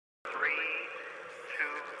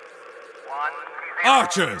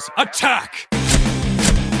Archers, attack!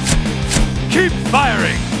 Keep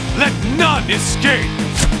firing! Let none escape!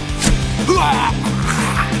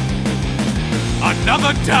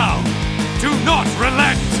 Another down! Do not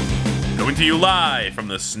relent! Coming to you live from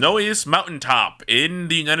the snowiest mountaintop in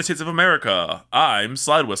the United States of America, I'm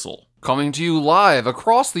Slide Whistle. Coming to you live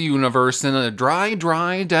across the universe in a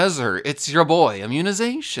dry desert, it's your boy,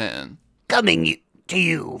 Immunization. Coming to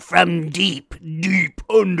you from deep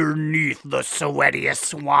underneath the sweatiest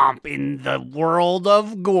swamp in the world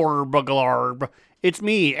of Gorbaglarb. It's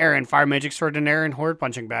me, Aaron, Fire Mage Extraordinaire and Horde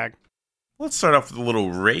Punching Bag. Let's start off with a little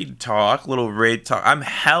raid talk. I'm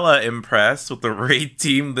hella impressed with the raid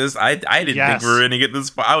team. I didn't think we were going to get this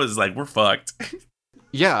far. I was like, we're fucked.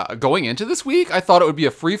 Yeah, going into this week, I thought it would be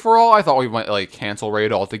a free-for-all. I thought we might, cancel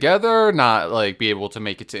raid altogether, not, be able to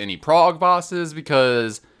make it to any prog bosses,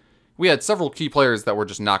 because we had several key players that were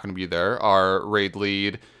just not going to be there. Our raid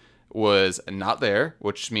lead was not there,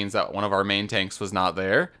 which means that one of our main tanks was not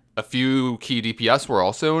there. A few key DPS were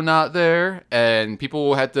also not there, and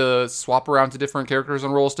people had to swap around to different characters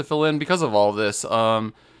and roles to fill in because of all this.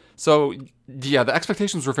 So, yeah, the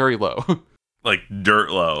expectations were very low. Like,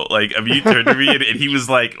 dirt low. Like, I mean, you turned to me, and he was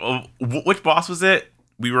like, oh, which boss was it?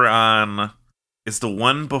 We were on... It's the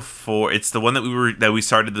one before... It's the one that we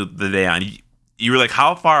started the day on. You were like,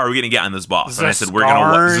 how far are we going to get on this boss? And I said, we're going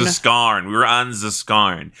to... Zaskarn. We were on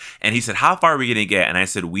Zaskarn. And he said, how far are we going to get? And I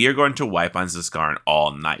said, we are going to wipe on Zaskarn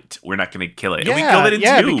all night. We're not going to kill it. And we killed it in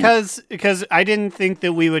 2. because I didn't think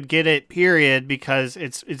that we would get it, period, because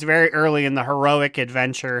it's very early in the heroic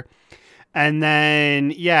adventure. And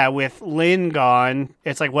then, with Lynn gone,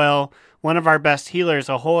 it's like, well, one of our best healers,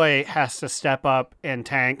 Ahoy, has to step up and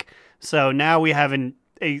tank. So now we have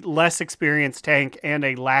a less experienced tank and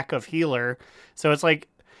a lack of healer. So it's like,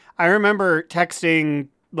 I remember texting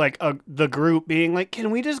the group being like, can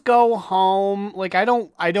we just go home? Like, I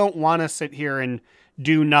don't want to sit here and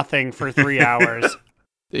do nothing for 3 hours.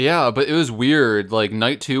 Yeah, but it was weird. Like,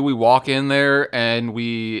 night 2, we walk in there, and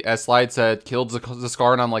we, as Slide said, killed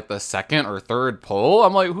Zaskarn on, the second or third pull.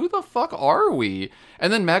 I'm like, who the fuck are we?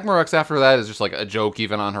 And then Magmarex after that is just, a joke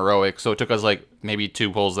even on Heroic, so it took us, maybe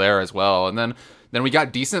 2 pulls there as well. And then we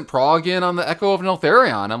got decent prog in on the Echo of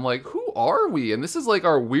Neltharion. I'm like, who are we? And this is,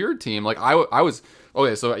 our weird team. I was...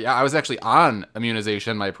 Okay, so, yeah, I was actually on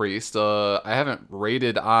Immunization, my priest. I haven't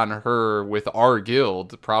raided on her with our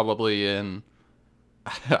guild probably in...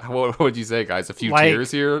 what would you say, guys? A few tiers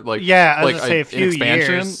here? I was say a few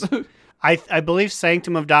years. I believe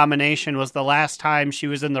Sanctum of Domination was the last time she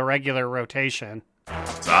was in the regular rotation.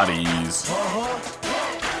 Zaddies.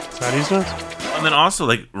 Zaddies was? And then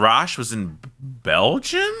also, Rosh was in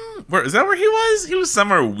Belgium? Is that where he was? He was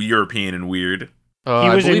somewhere European and weird. He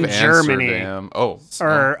was in Germany. Amsterdam.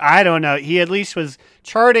 Or, I don't know. He at least was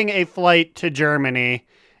charting a flight to Germany.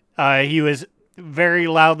 He was very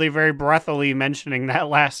loudly, very breathily mentioning that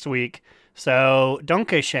last week. So,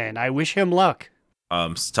 Dankeschön. I wish him luck.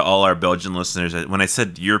 To all our Belgian listeners, when I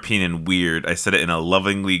said European and weird, I said it in a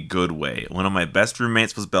lovingly good way. One of my best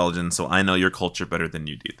roommates was Belgian, so I know your culture better than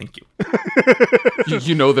you do. Thank you.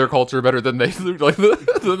 You know their culture better than they do,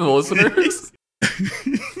 than the listeners?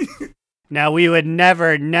 Now, we would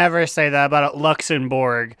never say that about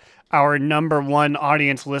Luxembourg, our number 1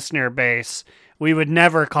 audience listener base. We would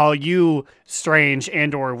never call you strange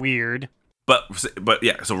and or weird. But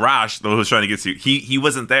yeah, so Rosh, the one who's trying to get to, he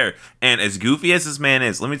wasn't there. And as goofy as this man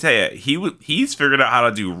is, let me tell you, he's figured out how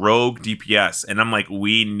to do rogue DPS. And I'm like,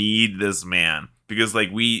 we need this man. Because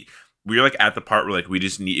we're at the part where we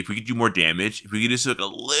just need, if we could do more damage, if we could just do a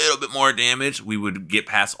little bit more damage, we would get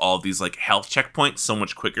past all of these health checkpoints so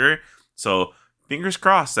much quicker. So fingers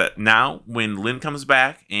crossed that now when Lynn comes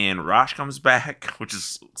back and Rosh comes back, which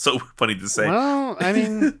is so funny to say. Well, I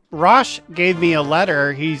mean, Rosh gave me a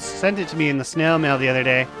letter. He sent it to me in the snail mail the other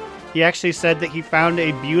day. He actually said that he found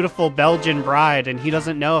a beautiful Belgian bride and he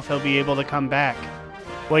doesn't know if he'll be able to come back.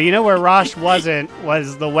 Well, you know where Rosh wasn't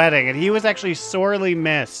was the wedding, and he was actually sorely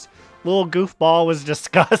missed. Little goofball was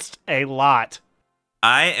discussed a lot.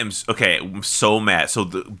 I'm so mad. So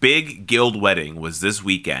the big guild wedding was this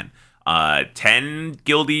weekend. 10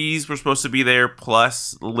 guildies were supposed to be there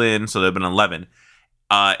plus Lynn, so there have been 11.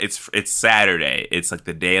 It's Saturday. It's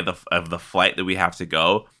the day of the flight that we have to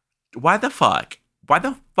go. Why the fuck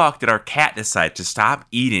did our cat decide to stop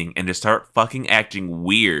eating and to start fucking acting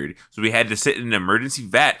weird? So we had to sit in an emergency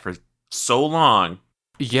vet for so long.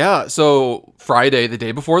 Yeah, so Friday, the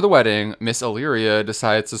day before the wedding, Miss Illyria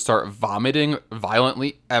decides to start vomiting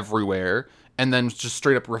violently everywhere and then just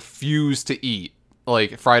straight up refuse to eat.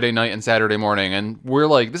 like Friday night and Saturday morning, and we're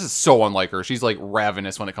like, this is so unlike her. She's like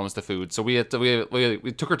ravenous when it comes to food. So we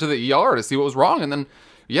took her to the ER to see what was wrong, and then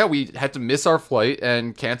we had to miss our flight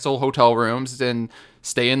and cancel hotel rooms and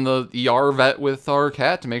stay in the ER vet with our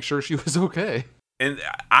cat to make sure she was okay. And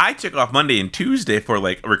I took off Monday and Tuesday for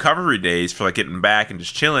like recovery days for like getting back and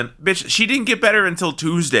just chilling. Bitch, she didn't get better until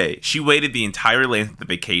Tuesday. She waited the entire length of the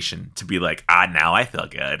vacation to be like, now I feel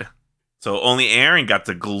good. So only Aaron got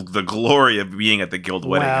the glory of being at the guild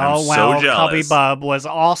wedding. And I'm so jealous. Cubby Bub was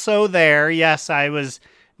also there. Yes, I was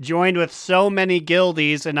joined with so many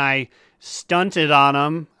guildies, and I stunted on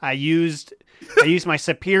them. I used my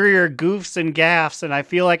superior goofs and gaffs, and I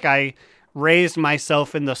feel like I raised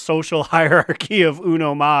myself in the social hierarchy of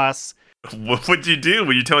Uno Mas. What would you do?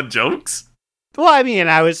 Were you telling jokes? Well, I mean,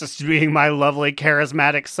 I was just being my lovely,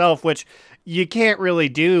 charismatic self, which you can't really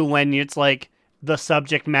do when it's like the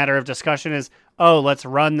subject matter of discussion is, oh, let's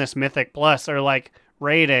run this Mythic Plus or like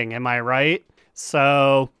raiding. Am I right?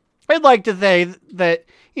 So I'd like to say that,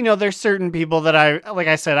 there's certain people that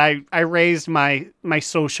I raised my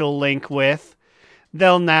social link with.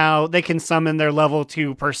 They can summon their level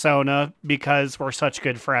 2 persona because we're such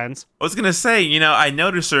good friends. I was going to say, I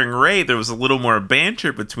noticed during Raid there was a little more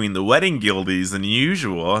banter between the wedding guildies than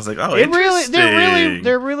usual. I was like, oh, interesting.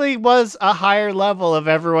 There really was a higher level of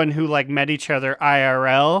everyone who like met each other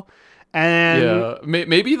IRL. And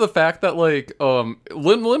maybe the fact that like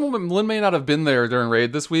Lynn may not have been there during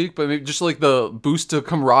Raid this week, but maybe just like the boost to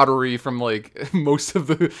camaraderie from like most of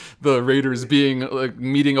the raiders being like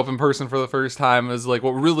meeting up in person for the first time is like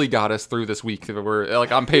what really got us through this week. Where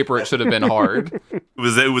like on paper it should have been hard.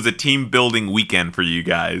 It was a team building weekend for you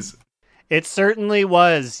guys. It certainly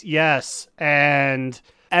was, yes, and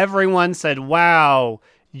everyone said, "Wow,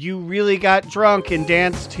 you really got drunk and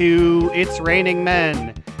danced to It's Raining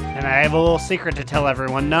Men." And I have a little secret to tell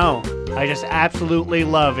everyone. No, I just absolutely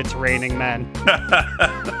love It's Raining Men.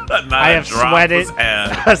 I have sweated. I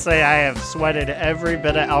have sweated every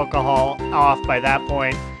bit of alcohol off by that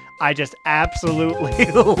point. I just absolutely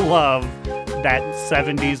love that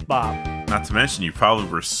 70s bop. Not to mention, you probably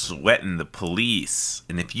were sweating the police.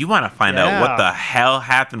 And if you want to find out what the hell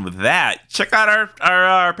happened with that, check out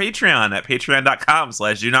our Patreon at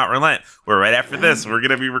patreon.com/do-not-relent. Where right after this, we're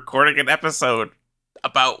going to be recording an episode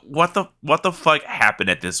about what the fuck happened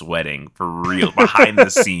at this wedding for real, behind the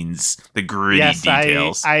scenes, the gritty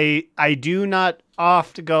details. I do not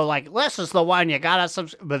often go like, this is the one you gotta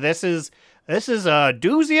but this is a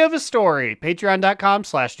doozy of a story.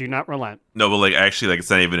 Patreon.com/do-not-relent. No, but like actually, like it's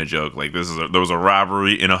not even a joke. Like there was a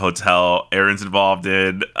robbery in a hotel. Aaron's involved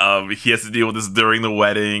in. He has to deal with this during the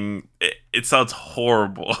wedding. It sounds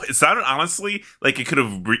horrible. It sounded honestly like it could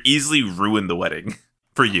have easily ruined the wedding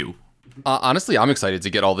for you. Honestly, I'm excited to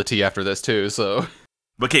get all the tea after this too. So,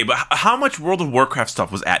 okay, but how much World of Warcraft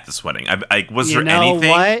stuff was at this wedding? Was there anything?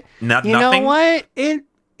 What? Nothing. You know what? It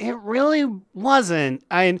really wasn't.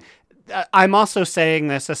 I'm also saying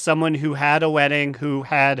this as someone who had a wedding who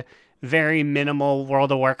had very minimal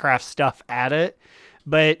World of Warcraft stuff at it,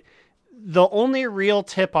 but the only real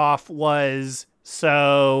tip off was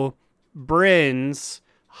Bryn's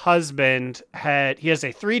husband has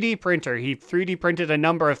a 3D printer. He 3D printed a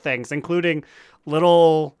number of things, including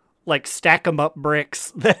little like stack 'em up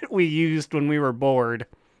bricks that we used when we were bored,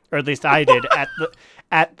 or at least I did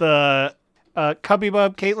at the Cubby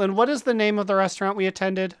Bub. Caitlin, what is the name of the restaurant we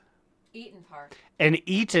attended? Eaton Park. An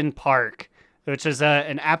Eaton Park, which is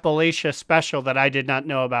an Appalachia special that I did not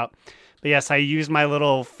know about. But yes, I used my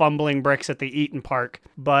little fumbling bricks at the Eaton Park.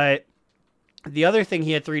 But the other thing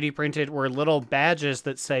he had 3D printed were little badges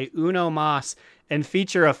that say Uno Mas and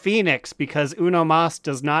feature a phoenix, because Uno Mas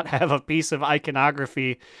does not have a piece of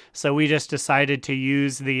iconography. So we just decided to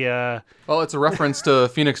use the... Well, it's a reference to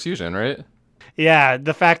Phoenix Fusion, right? Yeah,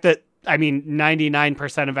 the fact that,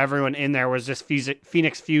 99% of everyone in there was just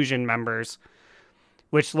Phoenix Fusion members,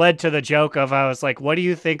 which led to the joke of, I was like, what do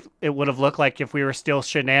you think it would have looked like if we were still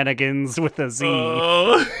shenanigans with a Z?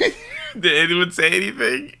 Oh. Did anyone say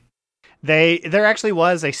anything? There actually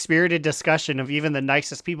was a spirited discussion of even the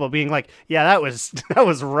nicest people being like, yeah, that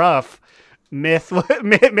was rough. Myth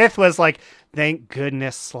was like, thank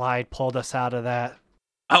goodness Slide pulled us out of that.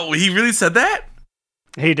 Oh, he really said that?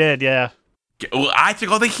 He did, yeah. Well, I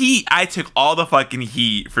took all the heat. I took all the fucking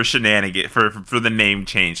heat for shenanigans, for the name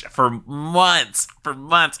change. For months,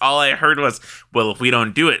 all I heard was, well, if we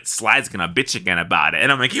don't do it, Slide's gonna bitch again about it.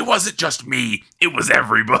 And I'm like, it wasn't just me. It was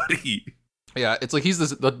everybody. Yeah, it's like he's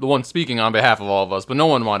the one speaking on behalf of all of us, but no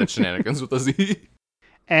one wanted shenanigans with the Z.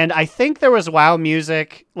 And I think there was WoW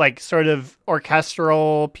music, like sort of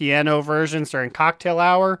orchestral piano versions during cocktail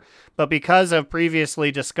hour. But because of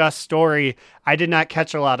previously discussed story, I did not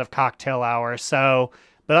catch a lot of cocktail hour. So,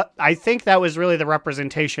 but I think that was really the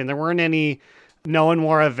representation. There weren't any, no one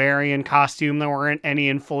wore a Varian costume. There weren't any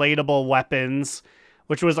inflatable weapons,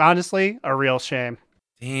 which was honestly a real shame.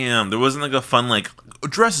 Damn, there wasn't like a fun like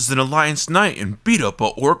dress as an Alliance Knight and beat up a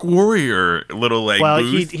orc warrior little like well,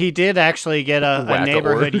 booth. he did actually get a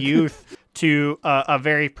neighborhood Whack-a-orc. youth to a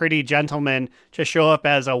very pretty gentleman to show up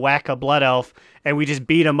as a whack-a blood elf, and we just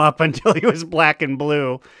beat him up until he was black and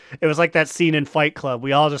blue. It was like that scene in Fight Club.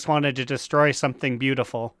 We all just wanted to destroy something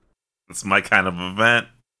beautiful. It's my kind of event.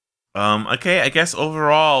 Okay, I guess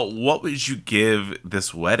overall, what would you give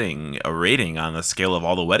this wedding a rating on the scale of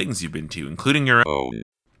all the weddings you've been to, including your own?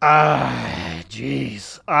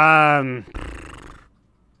 Jeez.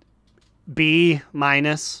 B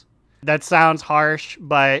minus. That sounds harsh,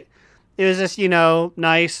 but it was just,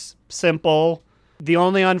 nice, simple. The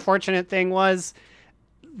only unfortunate thing was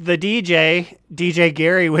the DJ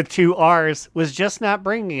Gary with 2 R's, was just not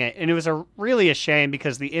bringing it. And it was really a shame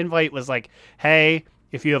because the invite was like, hey,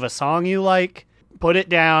 if you have a song you like, put it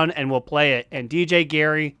down and we'll play it. And DJ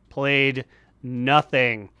Gary played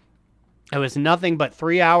nothing. It was nothing but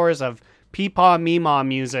 3 hours of Peepaw Meemaw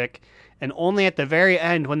music. And only at the very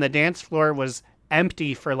end, when the dance floor was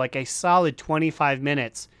empty for like a solid 25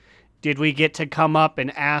 minutes, did we get to come up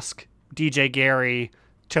and ask DJ Gary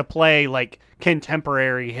to play like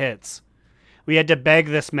contemporary hits. We had to beg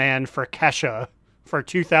this man for Kesha, for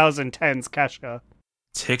 2010's Kesha.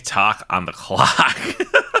 TikTok on the clock.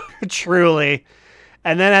 Truly.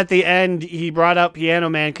 And then at the end, he brought out Piano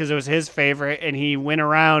Man because it was his favorite, and he went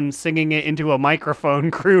around singing it into a microphone,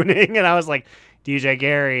 crooning, and I was like, DJ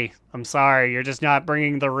Gary, I'm sorry, you're just not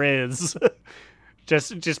bringing the Riz.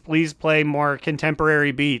 just please play more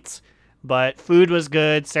contemporary beats. But food was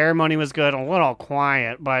good, ceremony was good, a little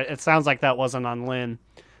quiet, but it sounds like that wasn't on Lynn.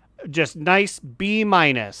 Just nice B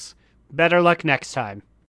minus. Better luck next time.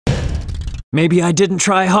 Maybe I didn't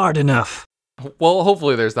try hard enough. Well,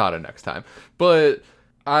 hopefully there's not a next time. But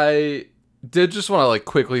I did just want to like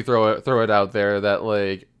quickly throw it out there that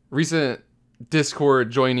like recent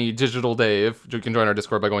Discord joinee Digital Dave, you can join our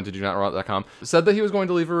Discord by going to donotremote.com, said that he was going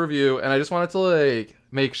to leave a review, and I just wanted to like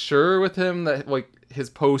make sure with him that like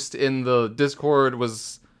his post in the Discord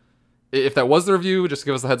was, if that was the review, just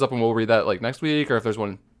give us a heads up and we'll read that like next week, or if there's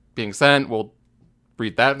one being sent, we'll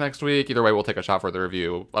read that next week. Either way, we'll take a shot for the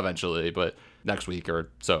review eventually, but next week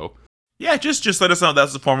or so. Yeah, just let us know if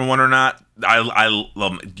that's the formal one or not. You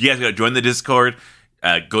guys gotta join the Discord.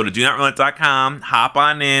 Go to donotremote.com, hop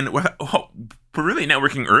on in. We're really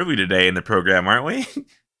networking early today in the program, aren't we?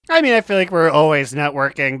 I mean, I feel like we're always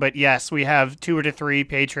networking, but yes, we have 2 to 3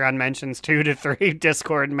 Patreon mentions, 2 to 3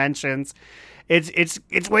 Discord mentions. It's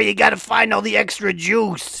where you gotta find all the extra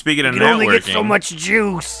juice. Speaking of you can networking, only get so much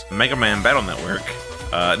juice. Mega Man Battle Network.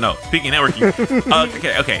 No, speaking of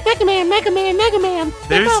networking. Okay. Mega Man.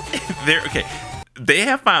 Okay. They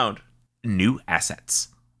have found new assets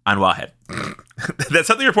on Wildhead. That's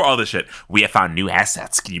how they report all this shit. We have found new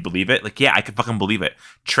assets. Can you believe it? Like, yeah, I can fucking believe it.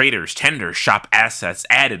 Traders, tenders, shop assets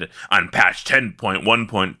added on patch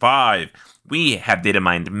 10.1.5. We have data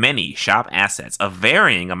mined many shop assets of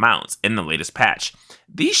varying amounts in the latest patch.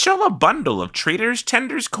 These show a bundle of traders,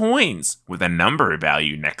 tenders, coins with a number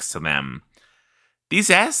value next to them. These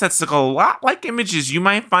assets look a lot like images you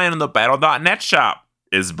might find on the Battle.net shop.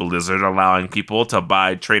 Is Blizzard allowing people to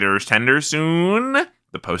buy traders, tenders soon?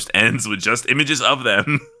 The post ends with just images of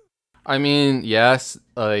them. I mean, yes,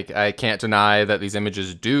 like I can't deny that these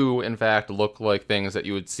images do in fact look like things that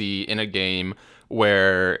you would see in a game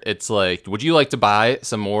where it's like, would you like to buy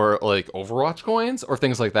some more like Overwatch coins or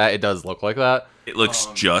things like that? It does look like that. It looks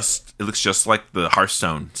just like the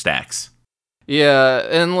Hearthstone stacks. Yeah,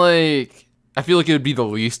 and like I feel like it would be the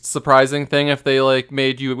least surprising thing if they like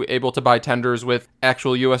made you able to buy tenders with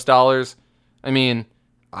actual US dollars. I mean,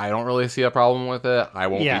 I don't really see a problem with it. I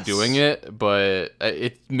won't be doing it, but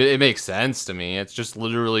it makes sense to me. It's just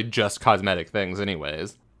literally just cosmetic things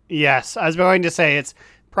anyways. Yes, I was going to say it's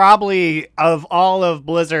probably of all of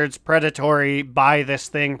Blizzard's predatory buy this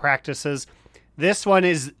thing practices, this one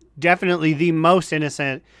is definitely the most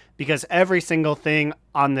innocent because every single thing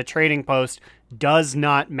on the trading post does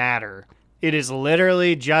not matter. It is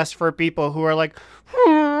literally just for people who are like,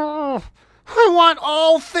 I want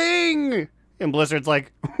all thing. And Blizzard's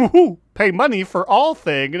like, ooh, pay money for all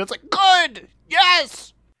thing. And it's like, good,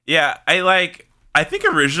 yes. Yeah, I like I think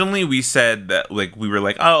originally we said that, like, we were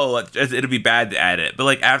like, oh, it'll be bad to add it. But,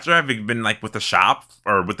 like, after I've been, like, with the shop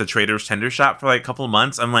or with the Trader's Tender shop for, like, a couple of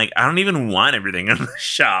months, I'm like, I don't even want everything in the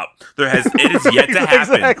shop. It is yet to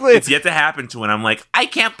happen. Exactly. It's yet to happen to when I'm like, I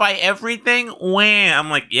can't buy everything. When I'm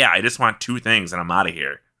like, yeah, I just want 2 things and I'm out of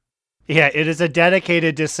here. Yeah, it is a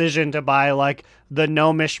dedicated decision to buy, like, the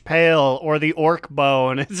Gnomish Pail or the Orc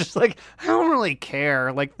Bone. It's just like, I don't really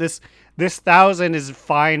care. Like, this 1,000 is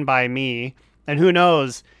fine by me. And who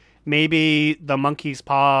knows, maybe the Monkey's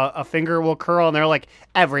Paw, a finger will curl, and they're like,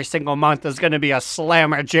 every single month is going to be a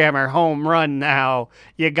slammer jammer home run now.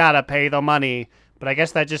 You gotta pay the money. But I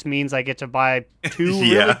guess that just means I get to buy 2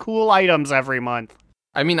 really cool items every month.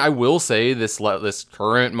 I mean, I will say this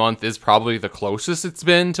current month is probably the closest it's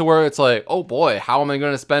been to where it's like, oh boy, how am I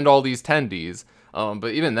going to spend all these tendies?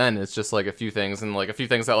 But even then, it's just like a few things, and like a few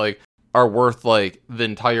things that like are worth like the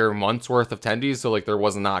entire month's worth of tendies. So like there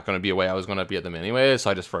was not going to be a way I was going to be at them anyway,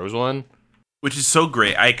 so I just froze one. Which is so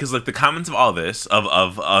great, because like the comments of all this of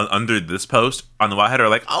under this post on the Wowhead are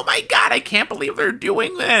like, oh my god, I can't believe they're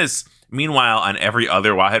doing this. Meanwhile, on every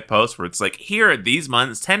other Wowhead post where it's like, here are these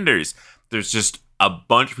month's tenders, there's just a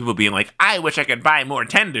bunch of people being like, I wish I could buy more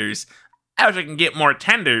tenders. I wish I can get more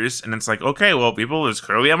tenders. And it's like, okay, well, people, there's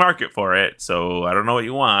clearly a market for it. So I don't know what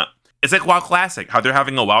you want. It's like WoW Classic, how they're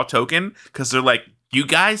having a WoW token. Because they're like, you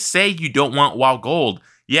guys say you don't want WoW Gold.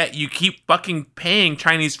 Yet you keep fucking paying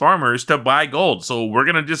Chinese farmers to buy gold. So we're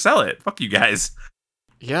going to just sell it. Fuck you guys.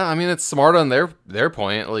 Yeah, I mean, it's smart on their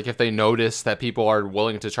point. Like, if they notice that people are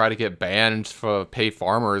willing to try to get banned for pay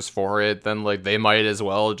farmers for it, then, like, they might as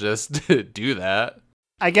well just do that.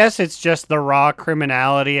 I guess it's just the raw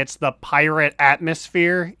criminality. It's the pirate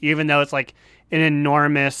atmosphere, even though it's, like, an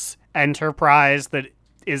enormous enterprise that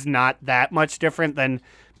is not that much different than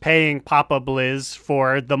paying Papa Blizz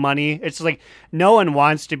for the money. It's like, no one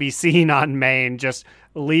wants to be seen on Maine just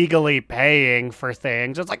legally paying for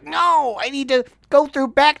things. It's like, no, I need to go through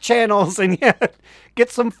back channels and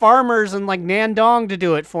get some farmers in like Nandong to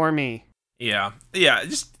do it for me. Yeah.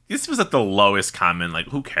 Just this was at the lowest comment. Like,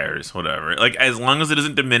 who cares? Whatever. Like, as long as it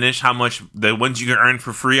doesn't diminish how much the ones you can earn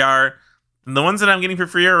for free are, the ones that I'm getting for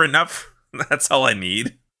free are enough. That's all I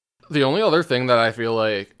need. The only other thing that I feel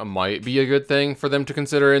like might be a good thing for them to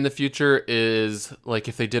consider in the future is like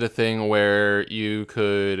if they did a thing where you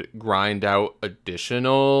could grind out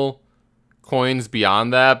additional coins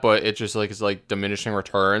beyond that, but it just like is like diminishing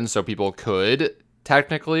returns, so people could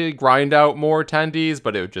technically grind out more tendies,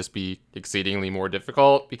 but it would just be exceedingly more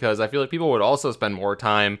difficult because I feel like people would also spend more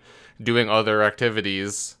time doing other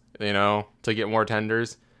activities, you know, to get more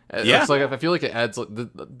tenders. Yeah. It's like I feel like it adds like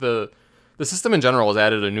the system in general has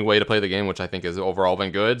added a new way to play the game, which I think has overall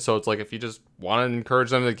been good. So it's like if you just want to encourage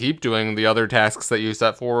them to keep doing the other tasks that you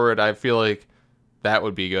set forward, I feel like that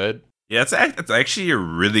would be good. Yeah, it's actually a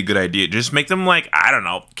really good idea. Just make them like, I don't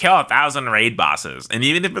know, kill 1,000 raid bosses. And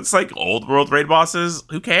even if it's like old world raid bosses,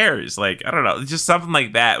 who cares? Like, I don't know. It's just something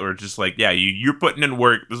like that where it's just like, yeah, you're putting in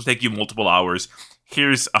work. This will take you multiple hours.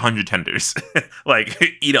 Here's 100 tenders. Like,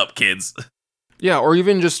 eat up, kids. Yeah, or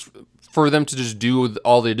even just for them to just do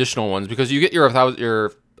all the additional ones, because you get your 1,000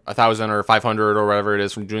 or 500 or whatever it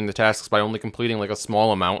is from doing the tasks by only completing like a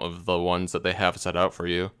small amount of the ones that they have set out for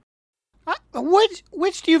you.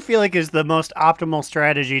 Which do you feel like is the most optimal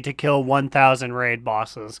strategy to kill 1,000 raid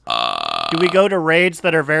bosses? Do we go to raids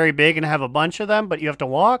that are very big and have a bunch of them, but you have to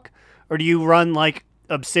walk? Or do you run like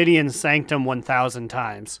Obsidian Sanctum 1,000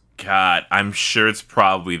 times? God, I'm sure it's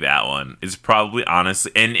probably that one. It's probably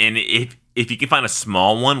honestly, and if you can find a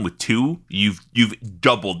small one with 2, you've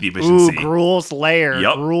doubled the efficiency. Ooh, Gruul's Lair.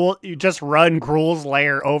 Yep. You just run Gruul's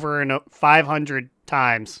Lair over and 500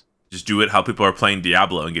 times. Just do it how people are playing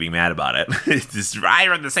Diablo and getting mad about it. Just, I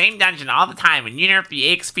run the same dungeon all the time and you nerf the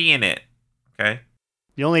XP in it. Okay?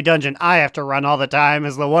 The only dungeon I have to run all the time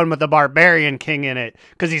is the one with the Barbarian King in it,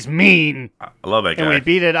 because he's mean. I love that guy. And we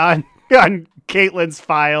beat it on Caitlin's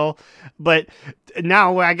file, but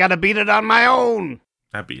now I gotta beat it on my own.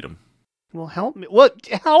 I beat him. Well, help me. Well,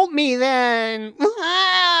 help me then.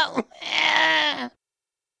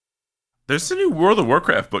 There's a new World of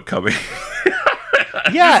Warcraft book coming.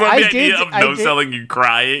 Yeah, I did. Of no selling you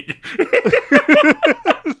crying.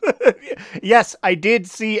 Yes, I did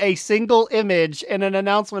see a single image and an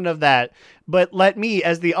announcement of that. But let me,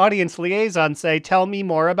 as the audience liaison, say, tell me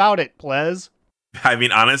more about it, please. I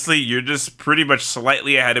mean, honestly, you're just pretty much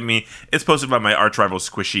slightly ahead of me. It's posted by my arch rival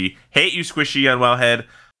Squishy. Hate you, Squishy, on Wellhead.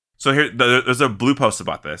 So here, there's a blue post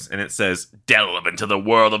about this, and it says, delve into the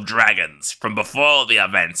world of dragons from before the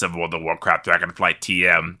events of World of Warcraft Dragonflight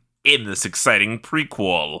TM in this exciting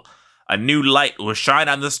prequel. A new light will shine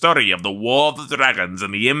on the story of the War of the Dragons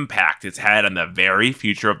and the impact it's had on the very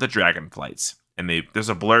future of the Dragonflights. And there's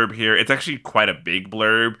a blurb here. It's actually quite a big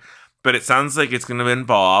blurb, but it sounds like it's going to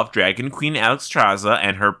involve Dragon Queen Alexstrasza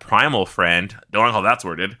and her primal friend, don't know how that's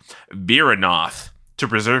worded, Viranoth, to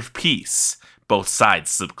preserve peace. Both sides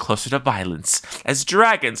slip closer to violence as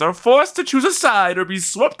dragons are forced to choose a side or be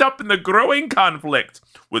swept up in the growing conflict.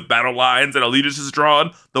 With battle lines and allegiances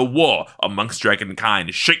drawn, the war amongst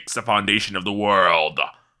dragonkind shakes the foundation of the world.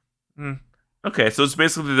 Okay, so it's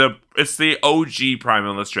basically the OG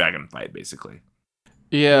Primalist dragon fight, basically.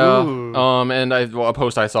 Yeah. Ooh. And a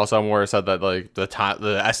post I saw somewhere said that like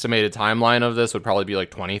the estimated timeline of this would probably be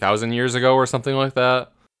like 20,000 years ago or something like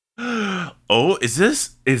that. Oh, is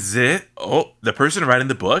it? Oh, the person writing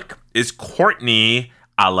the book is Courtney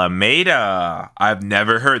Alameda. I've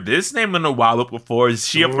never heard this name in a while before. Is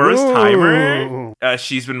she a first timer?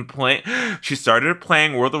 She started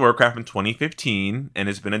playing World of Warcraft in 2015 and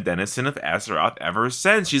has been a denizen of Azeroth ever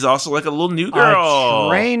since. She's also like a little new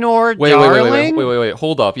girl. A Draenor Wait, darling? wait.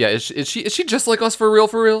 Hold up. Yeah, is she just like us for real?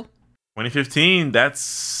 2015, That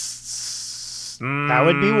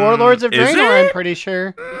would be Warlords of Draenor, I'm pretty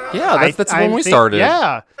sure. Yeah, that's when we started.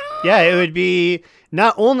 Yeah, it would be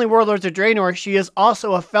not only Warlords of Draenor, she is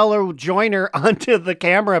also a fellow joiner onto the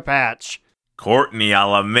camera patch. Courtney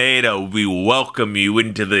Alameda, we welcome you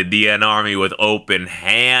into the DN Army with open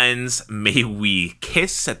hands. May we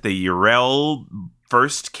kiss at the Urel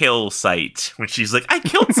first kill site. When she's like, I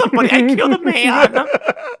killed somebody, I killed a man.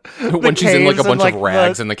 When she's in like a caves and, bunch of like,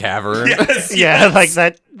 rags in the cavern. Yes, Yeah, yes.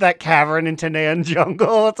 like that cavern in Tanaan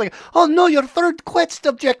jungle. It's like, oh no, your third quest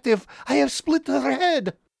objective. I have split their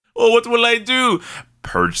head. Well, what will I do?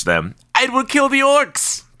 Purge them. I will kill the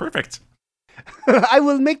orcs. Perfect. I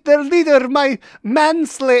will make their leader my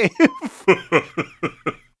manslave.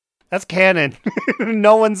 That's canon.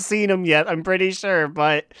 No one's seen him yet, I'm pretty sure,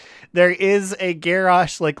 but there is a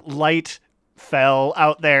Garrosh like light fell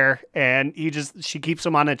out there, and she keeps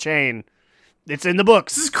him on a chain. It's in the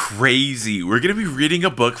books. This is crazy. We're gonna be reading a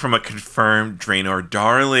book from a confirmed Draenor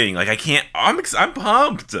darling. Like I'm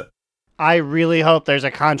pumped. I really hope there's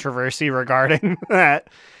a controversy regarding that.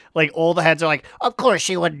 Like, old heads are like, of course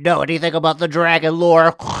she wouldn't know anything about the dragon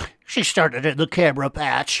lore. She started in the camera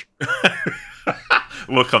patch.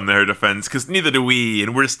 We'll come to her defense, because neither do we,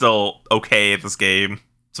 and we're still okay at this game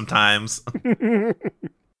sometimes.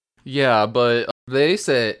 Yeah, but they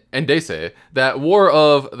say that War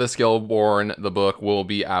of the Skillborn, the book, will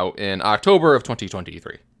be out in October of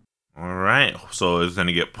 2023. All right, so it's going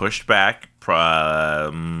to get pushed back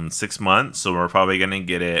 6 months, so we're probably going to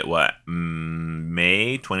get it,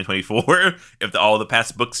 May 2024, if all the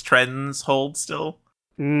past books trends hold still?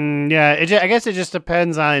 Yeah, I guess it just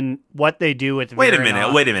depends on what they do with Viranoth.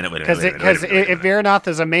 Wait a minute. Because if Viranoth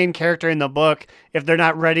is a main character in the book, if they're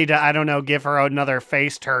not ready to, I don't know, give her another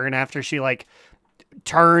face turn after she, like,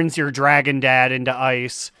 turns your dragon dad into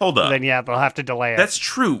ice. Hold up. Then, yeah, they'll have to delay it. That's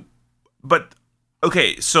true, but...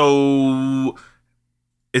 Okay, so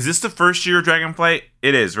is this the first year of Dragonflight?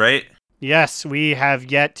 It is, right? Yes, we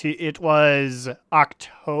have yet to. It was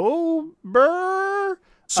October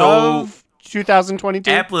of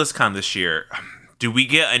 2022. At BlizzCon this year, do we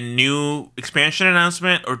get a new expansion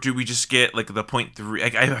announcement, or do we just get like the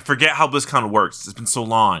 0.3? I forget how BlizzCon works. It's been so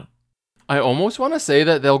long. I almost want to say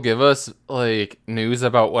that they'll give us like news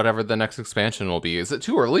about whatever the next expansion will be. Is it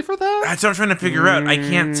too early for that? That's what I'm trying to figure out. I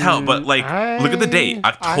can't tell, but like, look at the date,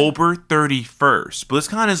 October 31st.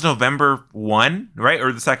 BlizzCon is November 1, right,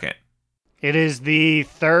 or the 2nd? It is the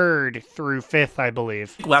 3rd through 5th, I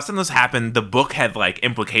believe. Last time this happened, the book had like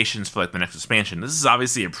implications for like the next expansion. This is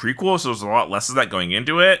obviously a prequel, so there's a lot less of that going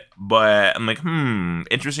into it. But I'm like,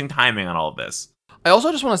 interesting timing on all of this. I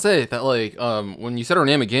also just want to say that, like, when you said her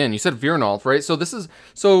name again, you said Viranoth, right? So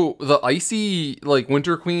the icy, like,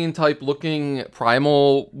 Winter Queen type looking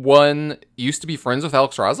primal one used to be friends with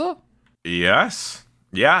Alexstrasza? Yes.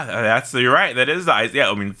 Yeah, you're right. That is the ice.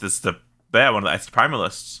 Yeah, I mean, it's one of the ice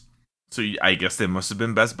primalists. So I guess they must have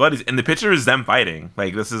been best buddies. And the picture is them fighting.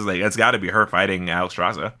 Like, it's got to be her fighting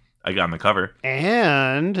Alexstrasza. I got on the cover.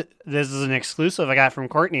 And this is an exclusive I got from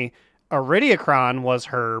Courtney. Iridiacron was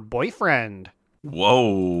her boyfriend.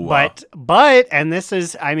 Whoa. But, and this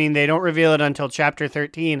is, I mean, they don't reveal it until chapter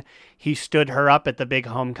 13. He stood her up at the big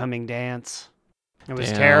homecoming dance. It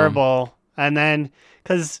was terrible. And then,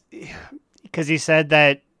 because he said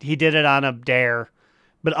that he did it on a dare.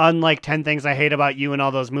 But unlike 10 Things I Hate About You and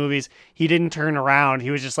all those movies, he didn't turn around. He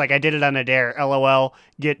was just like, I did it on a dare. LOL,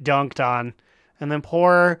 get dunked on. And then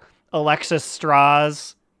poor Alexis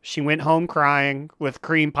Strauss, she went home crying with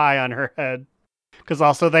cream pie on her head. because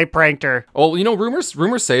also they pranked her. Well,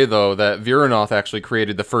 rumors say though that Viranoth actually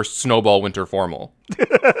created the first snowball winter formal.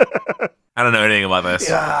 I don't know anything about this.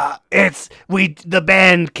 The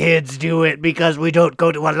band kids do it because we don't go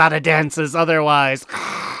to a lot of dances otherwise.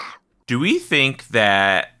 Do we think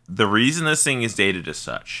that the reason this thing is dated as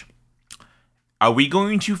such, are we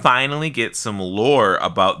going to finally get some lore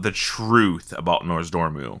about the truth about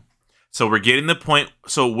Nozdormu? So we're getting the point.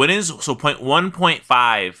 So point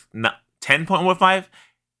 1.5, 10.15?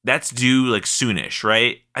 That's due like soonish,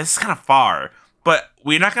 right? That's kind of far. But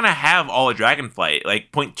we're not going to have all of Dragonflight.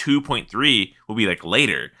 Like 0.2, 0.3 will be like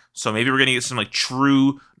later. So maybe we're going to get some like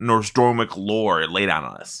true Nozdormic lore laid out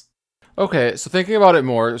on us. Okay, so thinking about it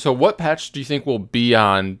more, so what patch do you think will be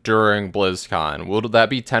on during BlizzCon? Will that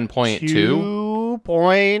be 10.2?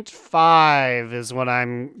 2.5 is what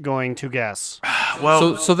I'm going to guess.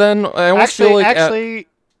 Well, so then I almost feel like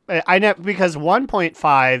I know because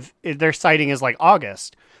 1.5 their citing is like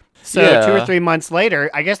August. So Yeah. 2 or 3 months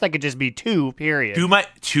later, I guess that could just be 2, period.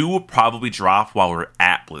 2 will probably drop while we're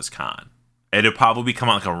at BlizzCon. It'll probably come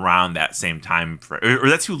out like around that same time. Or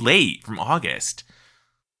that's too late from August.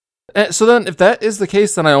 So then if that is the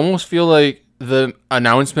case, then I almost feel like the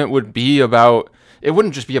announcement would be about, it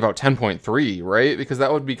wouldn't just be about 10.3, right? Because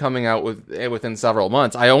that would be coming out within several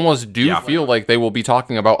months. I almost do feel like they will be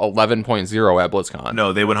talking about 11.0 at BlizzCon.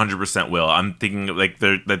 No, they 100% will. I'm thinking like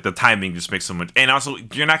the timing just makes so much. And also,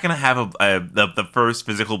 you're not going to have the first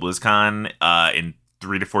physical BlizzCon in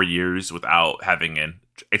 3 to 4 years without having an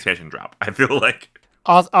expansion drop. I feel like.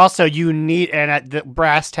 Also, you need, and at the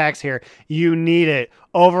brass tacks here, you need it.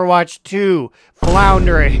 Overwatch 2,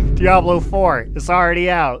 floundering. Diablo 4, it's already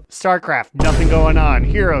out. StarCraft, nothing going on.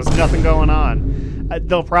 Heroes, nothing going on.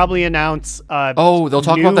 They'll probably announce they'll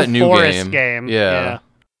talk about that new Forest game. Yeah.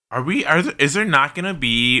 Is there not going to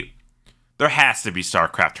be, there has to be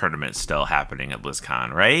StarCraft tournaments still happening at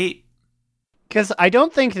BlizzCon, right? Because I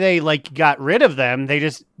don't think they got rid of them.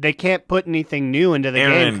 They can't put anything new into the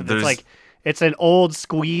game. It's an old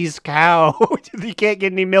squeezed cow. You can't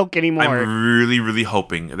get any milk anymore. I'm really, really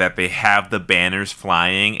hoping that they have the banners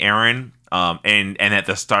flying, Aaron, and that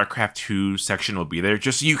the StarCraft 2 section will be there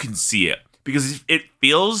just so you can see it. Because it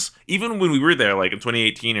feels, even when we were there, like in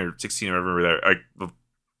 2018 or 16 or whatever we were there, like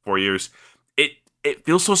 4 years, it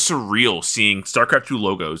feels so surreal seeing StarCraft 2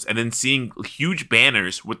 logos and then seeing huge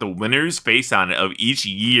banners with the winner's face on it of each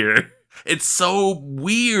year. It's so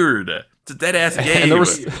weird. It's a dead ass game.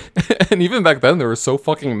 And even back then, there were so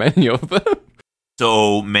fucking many of them.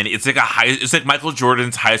 So many. It's like Michael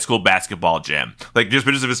Jordan's high school basketball gym. Like there's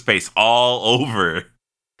pictures of his face all over.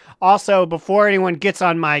 Also, before anyone gets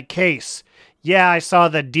on my case, yeah, I saw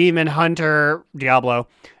the Demon Hunter Diablo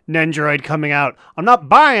Nendroid coming out. I'm not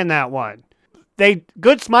buying that one.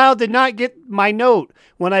 Good Smile did not get my note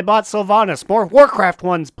when I bought Sylvanas. More Warcraft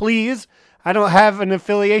ones, please. I don't have an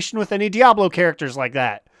affiliation with any Diablo characters like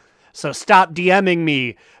that. So stop DMing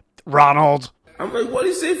me, Ronald. I'm like, what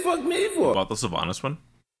did he say fuck me for? About the Sylvanas one?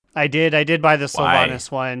 I did buy the Sylvanas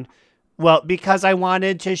one. Well, because I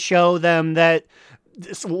wanted to show them that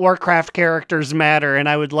Warcraft characters matter, and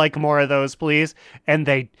I would like more of those, please. And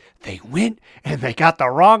they went and they got the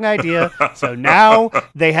wrong idea. So now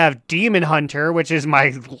they have Demon Hunter, which is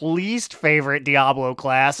my least favorite Diablo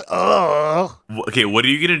class. Ugh. Okay, what are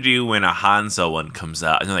you gonna do when a Hanzo one comes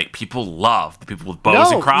out? And they're like, people love the people with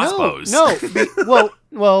bows and crossbows.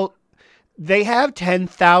 Well, they have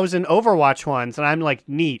 10,000 Overwatch ones, and I'm like,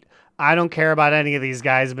 neat. I don't care about any of these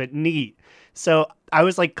guys, but neat. So I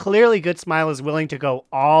was like, clearly Good Smile is willing to go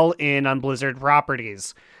all in on Blizzard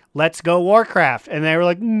properties. Let's go Warcraft. And they were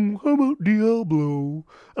like, how about Diablo?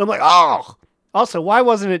 And I'm like, oh! Also, why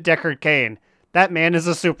wasn't it Deckard Cain? That man is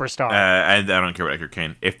a superstar. I don't care about Deckard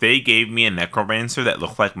Cain. If they gave me a Necromancer that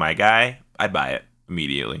looked like my guy, I'd buy it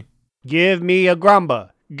immediately. Give me a Grumba.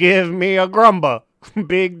 Give me a Grumba.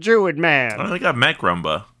 Big Druid man. I don't think I've met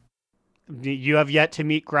Grumba. You have yet to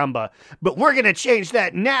meet Grumba. But we're going to change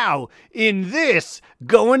that now in this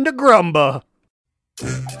Going to Grumba.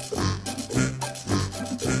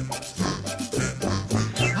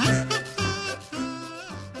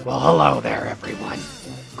 Well, hello there, everyone.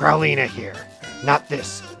 Growlina here. Not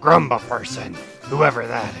this Grumba person, whoever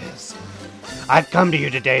that is. I've come to you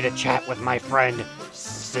today to chat with my friend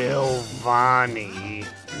Sylvani.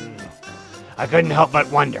 I couldn't help but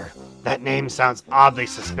wonder. That name sounds oddly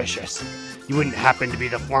suspicious. You wouldn't happen to be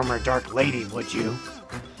the former Dark Lady, would you?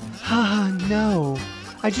 No.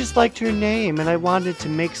 I just liked her name and I wanted to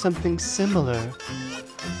make something similar.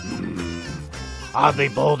 Oddly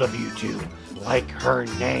bold of you to like her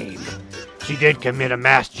name. She did commit a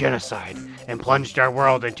mass genocide and plunged our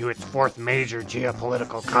world into its fourth major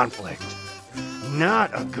geopolitical conflict.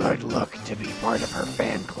 not a good look to be part of her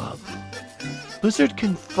fan club. Blizzard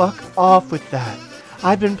can fuck off with that.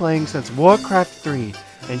 I've been playing since Warcraft 3,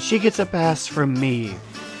 and she gets a pass from me.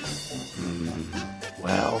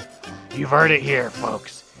 Well, you've heard it here,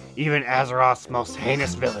 folks. Even Azeroth's most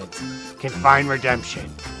heinous villains can find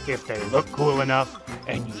redemption if they look cool enough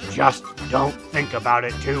and you just don't think about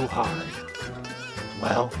it too hard.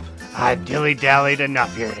 Well, I've dilly-dallied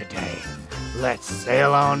enough here today. Let's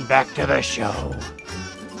sail on back to the show.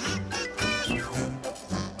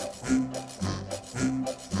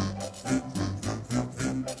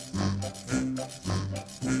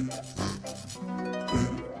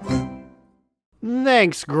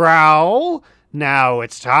 Thanks, Growl. Now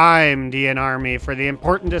it's time, DN Army, for the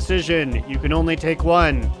important decision. You can only take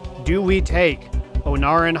one. Do we take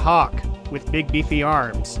Onaran Hawk with big beefy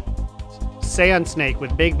arms? Sand Snake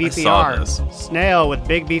with big beefy arms? Snail with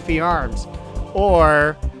big beefy arms?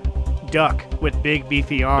 Or Duck with big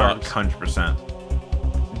beefy arms? Duck,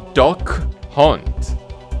 100%. Duck Hunt.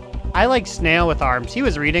 I like Snail with arms. He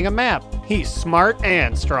was reading a map. He's smart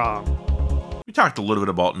and strong. We talked a little bit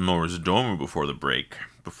about Nor's Domu before the break,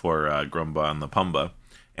 before Grumba and the Pumba,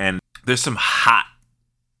 and there's some hot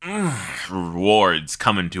rewards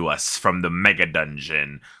coming to us from the Mega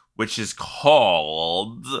Dungeon, which is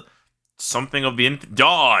called something of the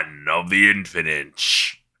Dawn of the Infinite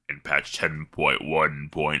in patch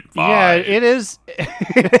 10.1.5. Yeah, it is.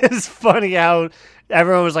 It is funny how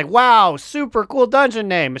everyone was like, "Wow, super cool dungeon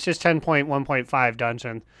name." It's just 10.1.5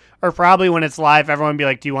 dungeon. Or probably when it's live, everyone would be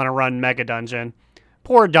like, do you want to run Mega Dungeon?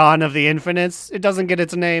 Poor Dawn of the Infinites. It doesn't get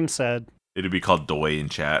its name said. It'd be called Doi in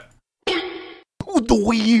chat. Oh,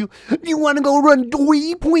 Doi. You want to go run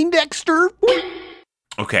Doi, Poindexter?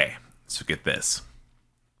 Okay, so get this.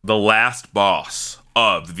 The last boss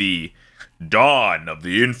of the Dawn of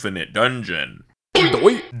the Infinite Dungeon.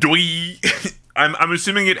 Doi. I'm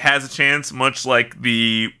assuming it has a chance, much like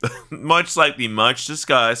the much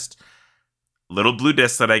discussed little blue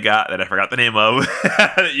disc that I got that I forgot the name of.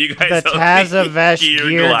 You guys, the Tazavesh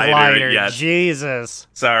Gear Glider. Yes. Jesus.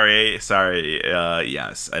 Sorry.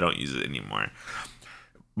 Yes, I don't use it anymore.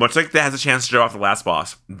 Much like that has a chance to draw off the last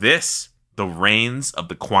boss, the Reigns of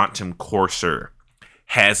the Quantum Courser,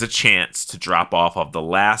 has a chance to drop off of the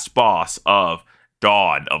last boss of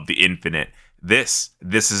Dawn of the Infinite. This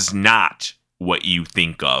is not what you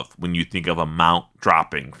think of when you think of a mount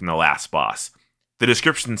dropping from the last boss. The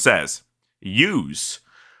description says,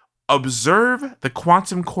 observe the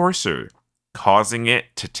Quantum Courser, causing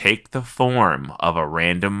it to take the form of a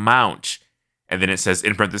random mount. And then it says,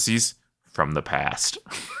 in parentheses, from the past.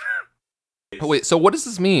 Wait, so what does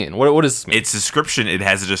this mean? What does this mean? It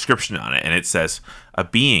has a description on it, and it says, a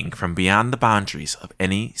being from beyond the boundaries of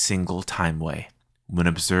any single timeway. When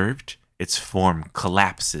observed, its form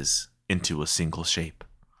collapses into a single shape.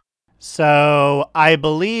 So I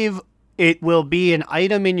believe it will be an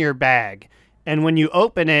item in your bag. And when you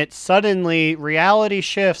open it, suddenly reality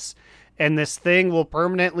shifts and this thing will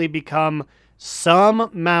permanently become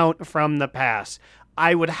some mount from the past.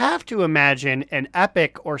 I would have to imagine an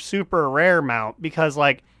epic or super rare mount because,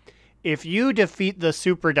 like, if you defeat the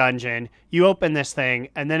super dungeon, you open this thing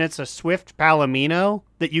and then it's a Swift Palomino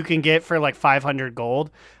that you can get for like 500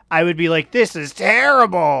 gold. I would be like, this is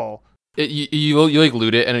terrible. You like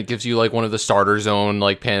loot it and it gives you like one of the starter zone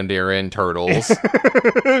like Pandaren turtles.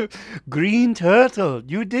 Green turtle,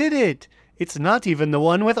 you did it. It's not even the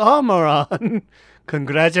one with armor on.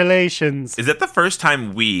 Congratulations. Is that the first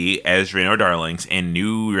time we, as Draenor Darlings and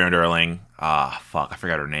new Draenor Darling, I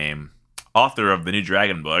forgot her name, author of the new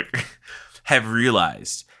Dragon book, have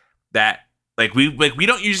realized that we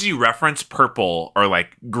don't usually reference purple or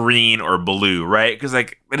like green or blue, right? Because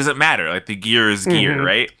like it doesn't matter. Like the gear is gear,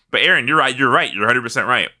 right? But Aaron, you're right. You're 100%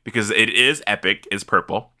 right because it is epic. Is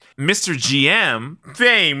purple. Mr. GM,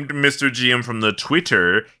 famed Mr. GM from the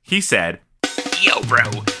Twitter, he said, "Yo, bro,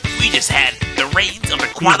 we just had the reigns of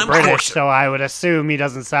the Quantum British, Courser." so I would assume he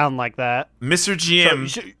doesn't sound like that. Mr.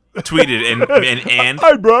 GM tweeted and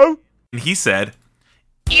hi, bro. And he said,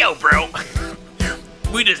 "Yo, bro,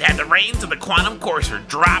 we just had the reins of the Quantum Courser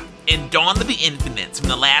drop in Dawn of the Infinites from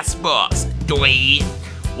the last boss. Doi.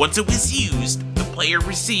 Once it was used, the player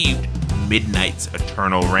received Midnight's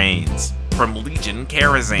Eternal Reigns from Legion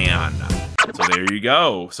Karazhan." So there you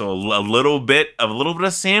go. So a little bit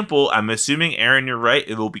of sample. I'm assuming, Aaron, you're right.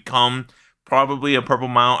 It will become probably a purple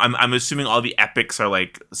mount. I'm assuming all the epics are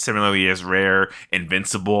like similarly as rare.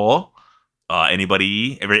 Invincible.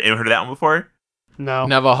 Anybody ever heard of that one before? No.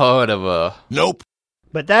 Never heard of a. Nope.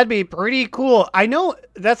 But that'd be pretty cool. I know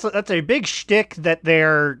that's a big shtick that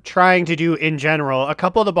they're trying to do in general. A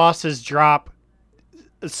couple of the bosses drop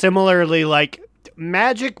similarly like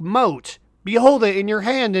magic moat. Behold it in your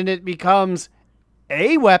hand, and it becomes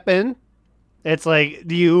a weapon. It's like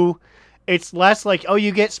it's less like, oh,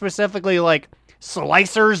 you get specifically like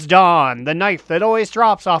Slicer's Dawn, the knife that always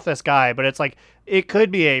drops off this guy, but it's like it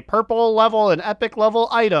could be a purple level, an epic level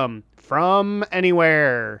item from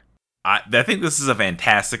anywhere. I think this is a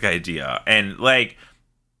fantastic idea, and like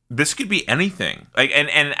this could be anything. Like,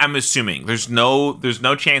 and I'm assuming there's no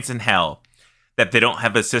chance in hell that they don't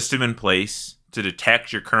have a system in place to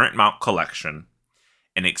detect your current mount collection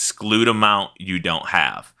and exclude a mount you don't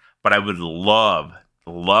have. But I would love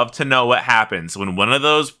to know what happens when one of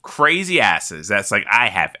those crazy asses that's like, I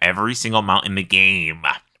have every single mount in the game.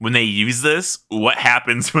 When they use this, what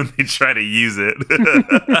happens when they try to use it?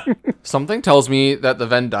 Something tells me that the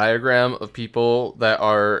Venn diagram of people that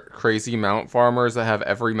are crazy mount farmers that have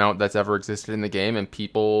every mount that's ever existed in the game and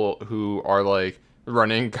people who are like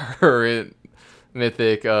running current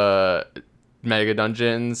mythic mega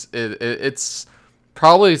dungeons, it's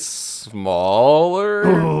probably smaller.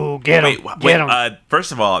 Ooh, get him.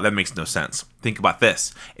 First of all, that makes no sense. Think about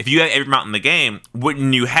this. If you had every mount in the game,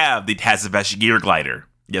 wouldn't you have the Tazavesh Gear Glider?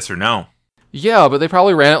 Yes or no? Yeah, but they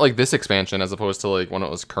probably ran it like this expansion as opposed to like when it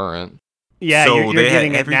was current. Yeah, So you're they had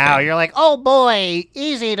getting it everything. now. You're like, oh boy,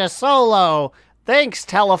 easy to solo. Thanks,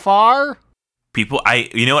 Telefar. People,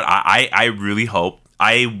 you know what? I really hope.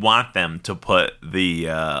 I want them to put the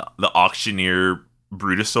auctioneer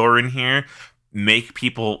Brutosaur in here, make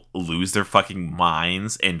people lose their fucking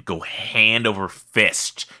minds and go hand over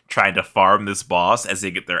fist trying to farm this boss as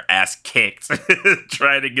they get their ass kicked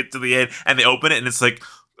trying to get to the end, and they open it and it's like,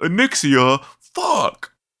 Anixia,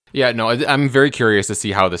 fuck. Yeah, no, I'm very curious to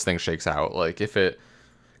see how this thing shakes out. Like because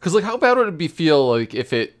like how bad would it feel like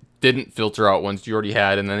if it didn't filter out once you already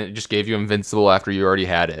had and then it just gave you invincible after you already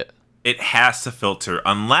had it? It has to filter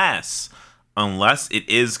unless it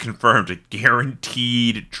is confirmed a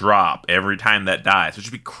guaranteed drop every time that dies, which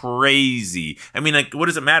would be crazy. I mean, like, what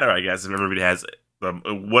does it matter, I guess, if everybody has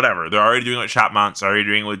whatever. They're already doing it with shop mounts, already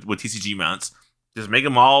doing it with TCG mounts. Just make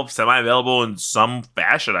them all semi-available in some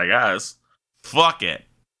fashion, I guess. Fuck it.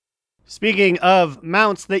 Speaking of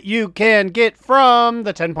mounts that you can get from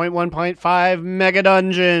the 10.1.5 Mega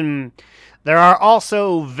Dungeon, there are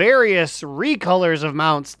also various recolors of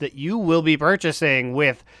mounts that you will be purchasing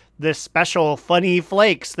with the special funny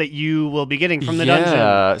flakes that you will be getting from the dungeon.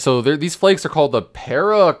 Yeah, so these flakes are called the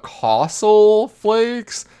Paracausal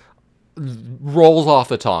flakes. Rolls off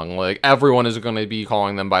the tongue. Like, everyone is going to be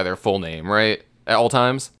calling them by their full name, right? At all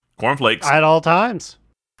times? Cornflakes. At all times.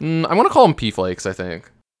 I'm going to call them P-flakes, I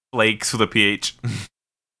think. Flakes with a PH.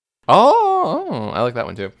 Oh, I like that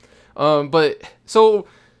one too. But so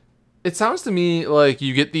it sounds to me like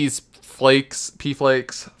you get these flakes,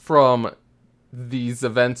 P-flakes, from these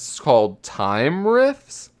events called time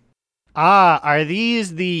rifts. Are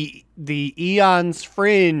these the Eon's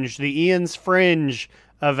Fringe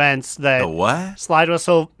events that The what? Slide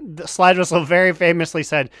Whistle very famously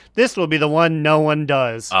said, this will be the one no one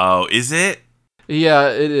does. Oh, is it? Yeah,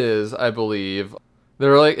 it is, I believe.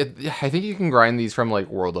 They're like, I think you can grind these from like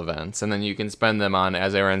world events, and then you can spend them on,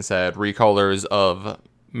 as Aaron said, recolors of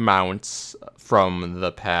mounts from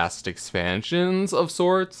the past expansions of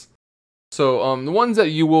sorts. So, the ones that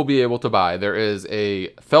you will be able to buy, there is a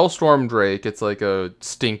Fellstorm Drake. It's like a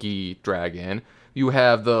stinky dragon. You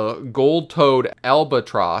have the Gold-Toed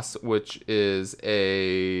Albatross, which is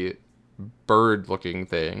a bird-looking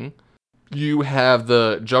thing. You have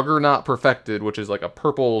the Juggernaut Perfected, which is like a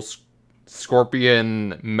purple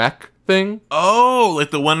scorpion mech thing. Oh,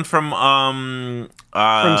 like the one from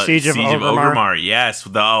Siege of Orgrimmar. Yes,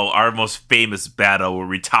 our most famous battle where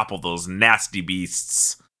we topple those nasty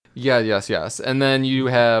beasts. Yeah, yes. And then you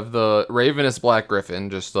have the Ravenous Black Griffin,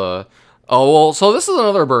 just so this is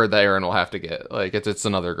another bird that Aaron will have to get. Like, it's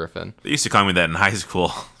another griffin. They used to call me that in high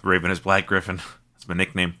school. Raven is Black Griffin. That's my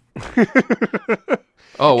nickname.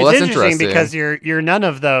 Oh, well, it's that's interesting because you're none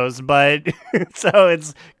of those, but so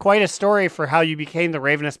it's quite a story for how you became the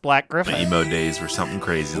Ravenous Black Griffin. My emo days were something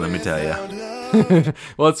crazy, let me tell you.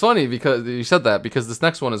 Well, it's funny because you said that because this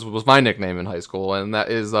next one was my nickname in high school, and that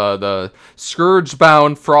is the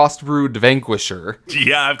Scourge-bound Frostbrood Vanquisher.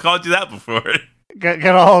 Yeah, I've called you that before. Good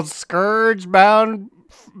old Scourge-bound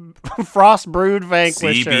Frostbrood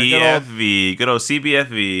Vanquisher. CBFV. Good old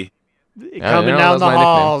CBFV. Coming down the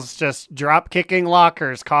halls, just drop-kicking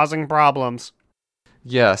lockers, causing problems.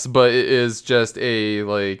 Yes, but it is just a,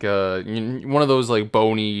 like, one of those, like,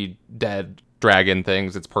 bony, dead dragon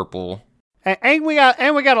things. It's purple. And we got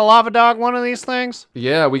a lava dog, one of these things?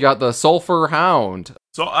 Yeah, we got the Sulfur Hound.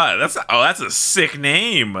 So that's a sick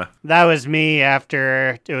name. That was me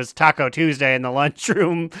after it was Taco Tuesday in the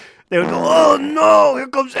lunchroom. they would go, "Oh no, here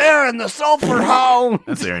comes Aaron, the sulfur hound.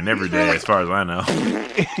 That's Aaron every day, as far as I know.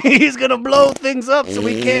 He's gonna blow things up so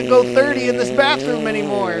we can't go 30 in this bathroom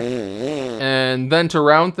anymore." And then to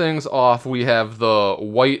round things off, we have the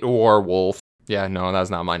White Werewolf. Yeah, no, that's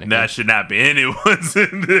not my nickname. That should not be anyone's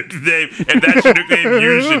nickname. If that's your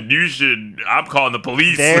nickname, you should. I'm calling the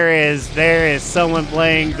police. There is someone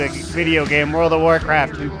playing the video game World of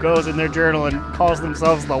Warcraft who goes in their journal and calls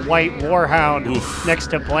themselves the White Warhound next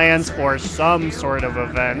to plans for some sort of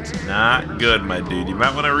event. Not good, my dude. You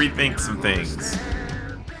might want to rethink some things.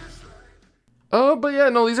 But yeah,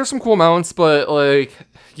 no, these are some cool mounts, but like,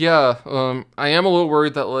 yeah, I am a little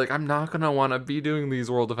worried that like I'm not gonna want to be doing these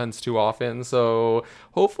world events too often. So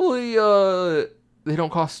hopefully, they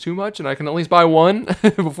don't cost too much, and I can at least buy one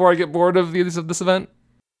before I get bored of this event.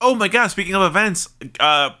 Oh my god! Speaking of events,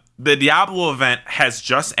 the Diablo event has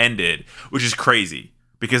just ended, which is crazy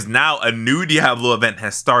because now a new Diablo event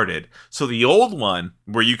has started. So the old one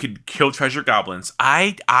where you could kill treasure goblins,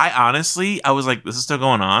 I honestly, I was like, this is still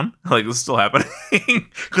going on? Like, this is still happening?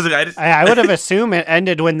 Because like, I would have assumed it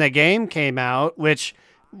ended when the game came out, which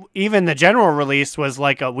even the general release was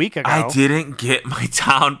like a week ago. I didn't get my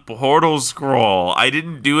town portal scroll. I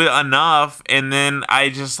didn't do it enough, and then I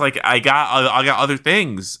just like I got other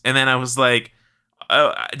things, and then I was like,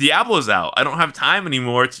 Diablo's out. I don't have time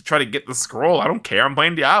anymore to try to get the scroll. I don't care. I'm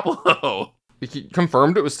playing Diablo. He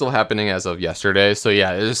confirmed it was still happening as of yesterday. So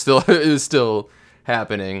yeah, it is still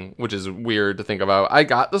happening, which is weird to think about. I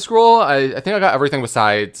got the scroll. I think I got everything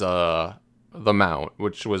besides the mount,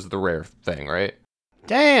 which was the rare thing, right?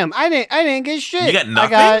 Damn, I didn't get shit. You got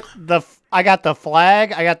nothing? I got the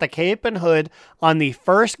flag, I got the cape and hood on the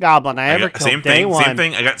first goblin I ever killed. Day one. Same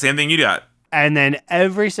thing. I got same thing you got. And then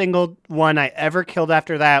every single one I ever killed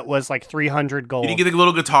after that was like 300 gold. You didn't get a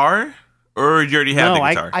little guitar? Or you already had the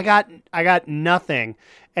guitar? I got nothing.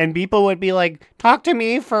 And people would be like, talk to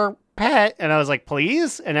me for pet. And I was like,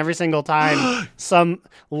 please? And every single time some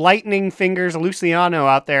lightning fingers Luciano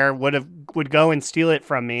out there would go and steal it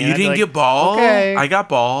from me. You didn't get ball? Okay. I got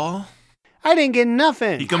ball. I didn't get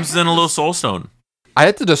nothing. He comes in a little soul stone. I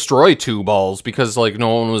had to destroy 2 balls because like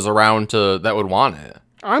no one was around that would want it.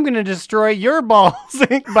 I'm going to destroy your balls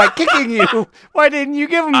by kicking you. Why didn't you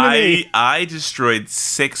give them to me? I destroyed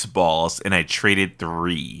 6 balls and I traded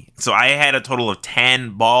 3. So I had a total of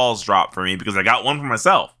 10 balls dropped for me because I got one for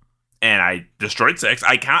myself. And I destroyed 6.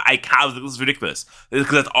 I was like, this is ridiculous.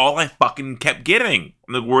 Because that's all I fucking kept getting.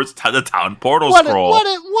 In the words to the town portal scroll.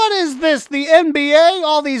 What is this? The NBA?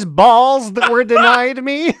 All these balls that were denied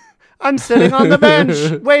me? I'm sitting on the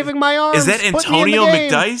bench, waving my arms. Is that Antonio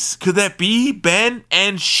McDice? Could that be Ben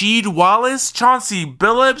and Sheed Wallace? Chauncey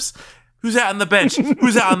Billups? Who's out on the bench?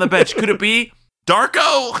 Could it be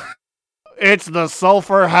Darko? It's the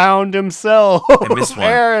Sulfur Hound himself. I missed one.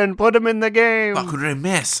 Aaron, put him in the game. Fuck, who did I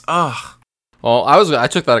miss? Ugh. Well, I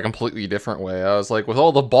took that a completely different way. I was like, with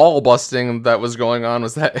all the ball busting that was going on,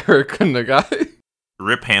 was that Eric and the guy?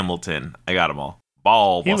 Rip Hamilton. I got them all.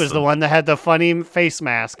 Ball He was busted. the one that had the funny face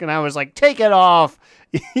mask, and I was like, take it off.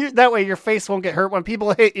 That way your face won't get hurt when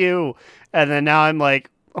people hit you. And then now I'm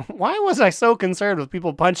like, why was I so concerned with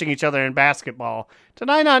people punching each other in basketball?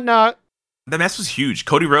 Did I not know? The mask was huge.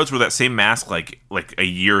 Cody Rhodes wore that same mask like a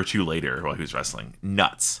year or 2 later while he was wrestling.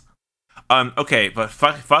 Nuts. Okay, but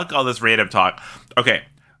fuck all this random talk. Okay,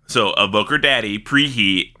 so Evoker Daddy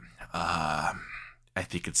preheat. I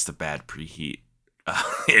think it's the bad preheat.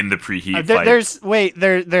 In the preheat fight. There's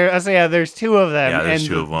 2 of them. Yeah, there's and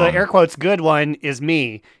 2 of them. The air quotes good one is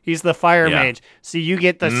me. He's the fire mage. So you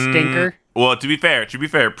get the stinker. Well, to be fair,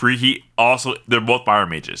 preheat also, they're both fire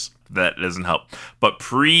mages. That doesn't help. But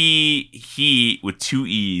preheat with 2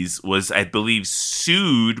 E's was, I believe,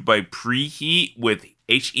 sued by preheat with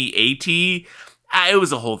HEAT. It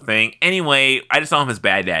was a whole thing. Anyway, I just saw him as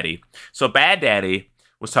Bad Daddy. So Bad Daddy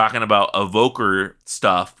was talking about Evoker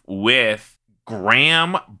stuff with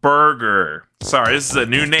Graham Berger. Sorry, this is a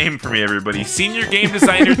new name for me, everybody. Senior Game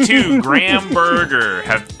Designer 2, Graham Berger.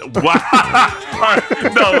 Wow.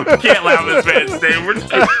 No, you can't laugh at this man's name.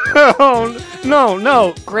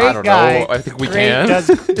 No. Great guy. Know. I think we can.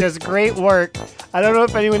 Does great work. I don't know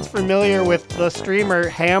if anyone's familiar with the streamer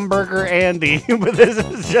Hamburger Andy, but this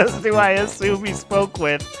is just who I assume he spoke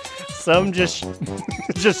with. Some just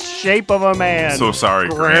shape of a man. So sorry,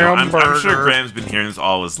 Graham. I'm sure Graham's been hearing this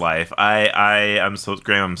all his life. I'm so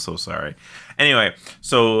sorry. Anyway,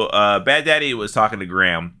 so Bad Daddy was talking to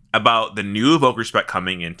Graham about the new Evoker spec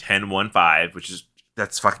coming in 10.1.5,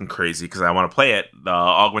 that's fucking crazy because I want to play it, the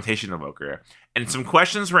Augmentation Evoker. And some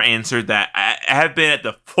questions were answered that have been at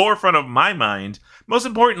the forefront of my mind. Most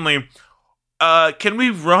importantly, can we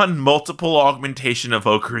run multiple augmentation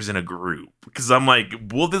evokers in a group? Because I'm like,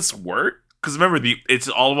 will this work? Because remember, it's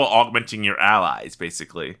all about augmenting your allies,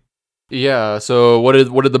 basically. Yeah, so what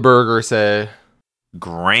did the burger say?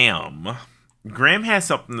 Graham has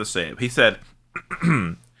something to say. He said,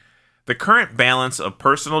 the current balance of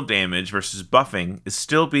personal damage versus buffing is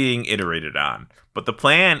still being iterated on, but the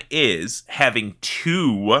plan is having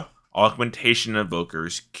 2 augmentation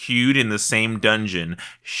evokers queued in the same dungeon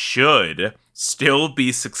should still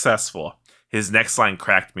be successful. His next line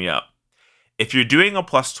cracked me up. If you're doing a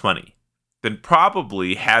plus 20, then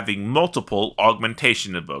probably having multiple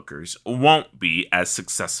augmentation evokers won't be as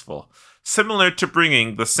successful. Similar to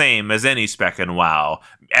bringing the same as any spec in WoW.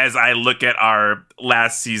 As I look at our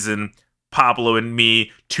last season, Pablo and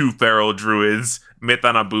me, 2 feral druids, Myth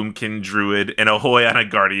on a boomkin druid, and Ahoy on a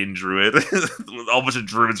guardian druid. With a whole bunch of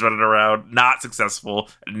druids running around. Not successful.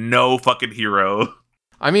 No fucking hero.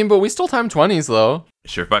 I mean, but we still time 20s, though.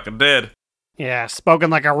 Sure fucking did. Yeah,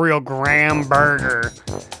 spoken like a real Graham Burger.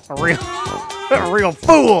 A real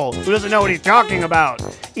fool who doesn't know what he's talking about,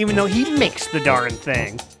 even though he makes the darn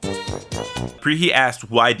thing. Prehi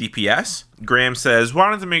asked why DPS. Graham says,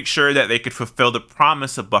 wanted to make sure that they could fulfill the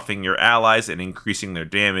promise of buffing your allies and increasing their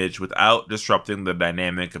damage without disrupting the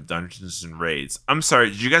dynamic of dungeons and raids. I'm sorry,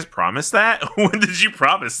 did you guys promise that? When did you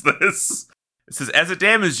promise this? It says, as a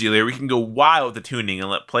damage dealer, we can go wild with the tuning and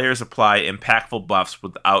let players apply impactful buffs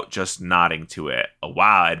without just nodding to it.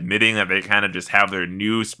 Wow, admitting that they kind of just have their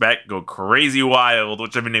new spec go crazy wild,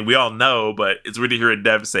 which I mean, we all know, but it's weird to hear a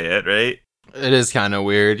dev say it, right? It is kind of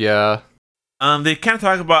weird, yeah. They kind of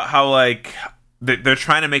talk about how, like, they're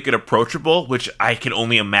trying to make it approachable, which I can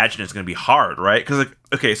only imagine is going to be hard, right? Because, like,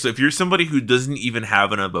 okay, so if you're somebody who doesn't even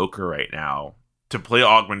have an evoker right now, to play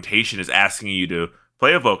augmentation is asking you to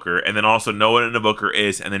play evoker and then also know what an evoker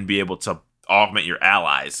is and then be able to augment your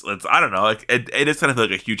allies. I don't know, like, it is kind of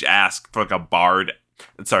like a huge ask for, like,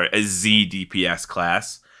 a Z DPS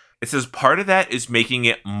class. It says part of that is making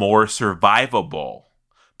it more survivable,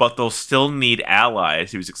 but they'll still need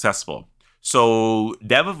allies to be successful. So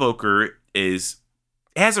Dev Evoker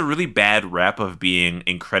has a really bad rep of being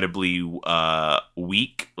incredibly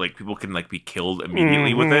weak. Like, people can, like, be killed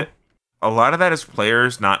immediately with it. A lot of that is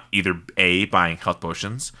players not either A, buying health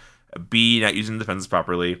potions, B, not using defenses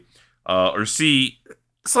properly, or C,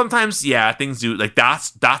 sometimes, yeah, things do, like,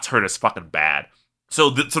 dots hurt us fucking bad. So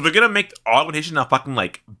they're gonna make augmentation a fucking,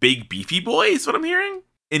 like, big beefy boy, is what I'm hearing,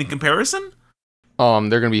 in comparison?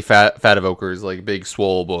 They're gonna be fat evokers, like big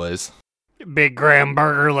swole boys. Big Graham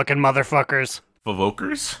Burger looking motherfuckers.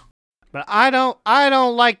 Evokers? But I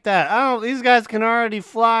don't like that. These guys can already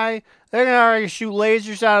fly. They can already shoot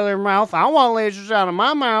lasers out of their mouth. I want lasers out of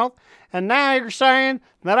my mouth. And now you're saying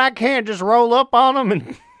that I can't just roll up on them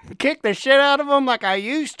and kick the shit out of them like I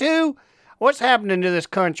used to? What's happening to this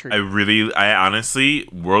country? I honestly,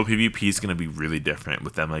 World PvP is going to be really different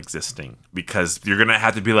with them existing. Because you're going to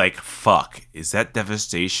have to be like, fuck, is that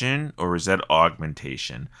devastation or is that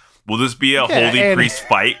augmentation? Will this be a holy priest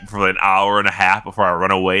fight for an hour and a half before I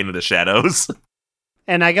run away into the shadows?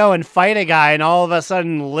 And I go and fight a guy, and all of a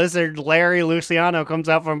sudden, Lizard Larry Luciano comes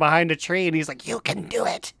out from behind a tree, and he's like, you can do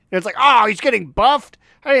it. And it's like, oh, he's getting buffed?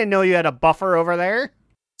 I didn't know you had a buffer over there.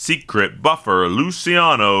 Secret buffer,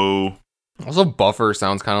 Luciano. Also, buffer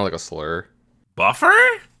sounds kind of like a slur. Buffer?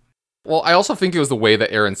 Well, I also think it was the way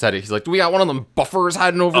that Aaron said it. He's like, do we got one of them buffers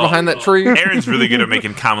hiding over behind that tree? Aaron's really good at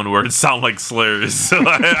making common words sound like slurs. So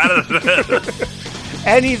I don't know.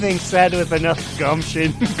 Anything said with enough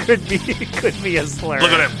gumption could be a slur. Look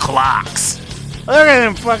at them clocks. Look at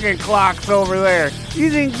them fucking clocks over there. You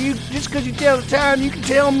think just because you tell the time, you can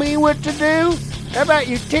tell me what to do? How about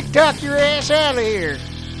you TikTok your ass out of here?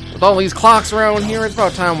 With all these clocks around here, it's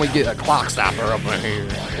about time we get a clock stopper up in here.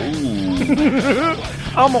 Ooh.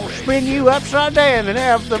 I'm gonna spin you upside down and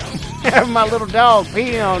have my little dog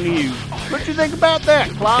pee on you. What you think about that,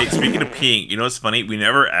 Clock? Hey, speaking of peeing, you know what's funny? We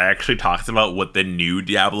never actually talked about what the new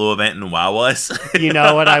Diablo event in WoW was. You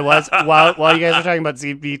know what I was? While you guys were talking about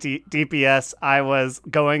DPS, I was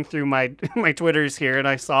going through my Twitters here and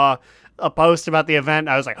I saw a post about the event.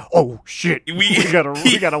 I was like, oh shit, we gotta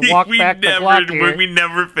walk back the clock here. We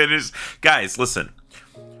never finished. Guys, listen,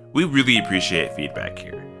 we really appreciate feedback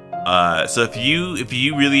here. So if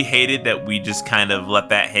you really hated that we just kind of let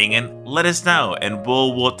that hang in, let us know, and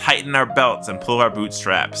we'll tighten our belts and pull our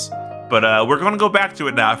bootstraps. But we're gonna go back to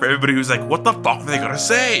it now for everybody who's like, what the fuck are they gonna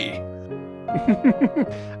say?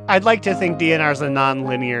 I'd like to think DNR is a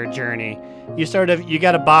non-linear journey. You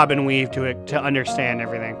got to bob and weave to it to understand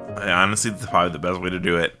everything. Honestly, that's probably the best way to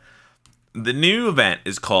do it. The new event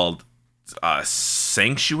is called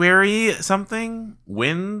Sanctuary something?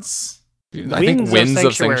 Winds? I think Winds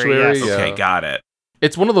of Sanctuary. yes. Yeah. Okay, got it.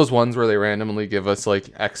 It's one of those ones where they randomly give us like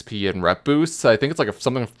XP and rep boosts. I think it's like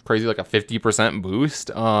something crazy, like a 50% boost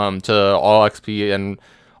to all XP and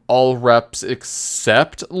all reps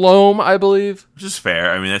except Loam, I believe. Which is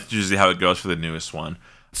fair. I mean, that's usually how it goes for the newest one.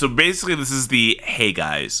 So basically, this is the, hey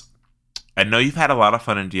guys, I know you've had a lot of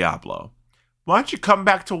fun in Diablo. Why don't you come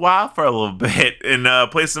back to WoW for a little bit and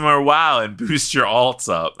play some more WoW and boost your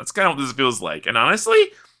alts up? That's kind of what this feels like. And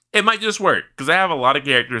honestly, it might just work because I have a lot of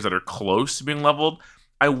characters that are close to being leveled.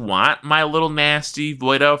 I want my little nasty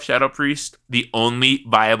Void Elf Shadow Priest, the only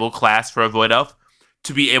viable class for a Void Elf,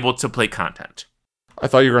 to be able to play content. I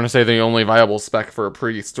thought you were going to say the only viable spec for a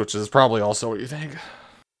priest, which is probably also what you think.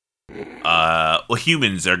 Well,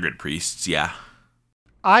 humans are good priests, yeah.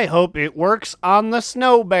 I hope it works on the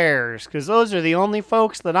Snow Bears, because those are the only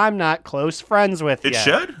folks that I'm not close friends with It yet.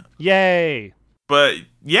 should. Yay. But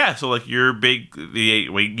yeah, so like you're big,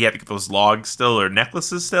 you have to get those logs still or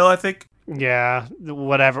necklaces still, I think. Yeah,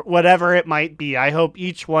 whatever it might be. I hope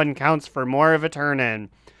each one counts for more of a turn in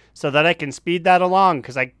so that I can speed that along,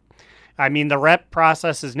 because I mean, the rep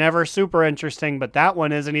process is never super interesting, but that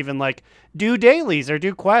one isn't even like do dailies or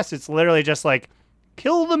do quests. It's literally just like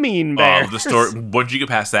kill the mean bears. The story. Once you get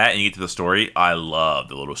past that and you get to the story, I love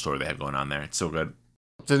the little story they have going on there. It's so good.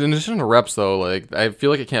 In addition to reps, though, like I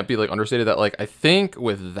feel like it can't be like understated that like I think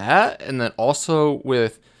with that and then also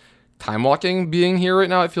with time walking being here right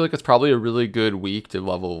now, I feel like it's probably a really good week to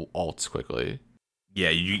level alts quickly. Yeah,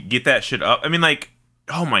 you get that shit up. I mean, like,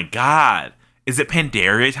 oh my god, is it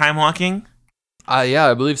Pandaria time walking? Yeah,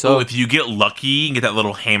 I believe so. Oh, if you get lucky and get that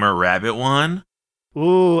little hammer rabbit one.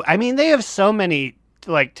 Ooh, I mean, they have so many,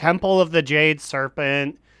 like Temple of the Jade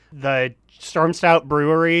Serpent, the Storm Stout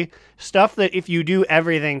Brewery, stuff that if you do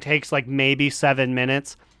everything takes like maybe 7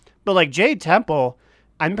 minutes. But like Jade Temple,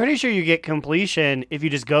 I'm pretty sure you get completion if you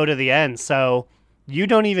just go to the end. So you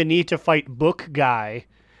don't even need to fight Book Guy.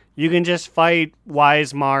 You can just fight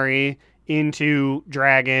Wise Mari into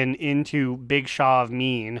Dragon, into Big Shaw of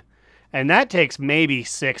Mean. And that takes maybe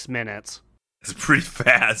 6 minutes. It's pretty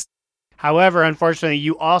fast. However, unfortunately,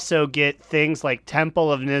 you also get things like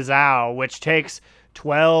Temple of Nizao, which takes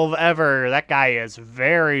 12 ever. That guy is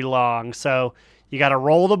very long. So you got to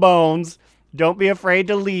roll the bones. Don't be afraid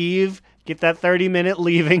to leave. Get that 30-minute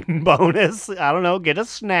leaving bonus. I don't know, get a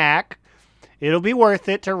snack. It'll be worth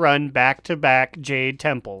it to run back-to-back Jade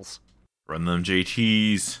Temples. Run them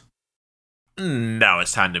JTs. Now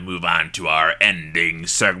it's time to move on to our ending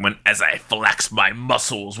segment as I flex my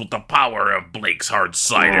muscles with the power of Blake's hard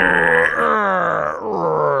cider.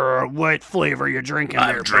 What flavor you drinking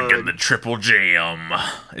there, I'm drinking bud? the triple jam.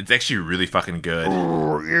 It's actually really fucking good.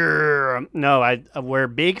 Yeah. No, we're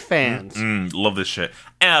big fans. Love this shit.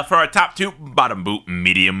 For our top two, bottom boot,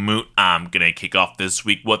 medium moot, I'm gonna kick off this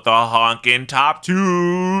week with the honkin' top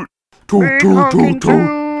toot. Big honkin'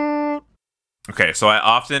 toot. Okay, so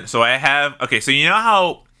you know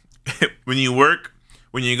how when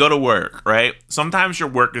you go to work, right? Sometimes your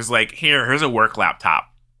work is like, here's a work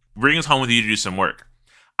laptop. Bring us home with you to do some work.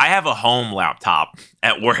 I have a home laptop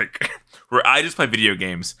at work where I just play video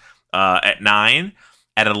games at 9,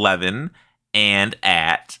 at 11, and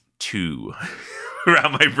at 2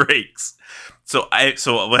 around my breaks. So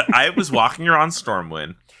when I was walking around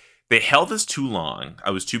Stormwind, they held us too long.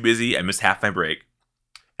 I was too busy. I missed half my break.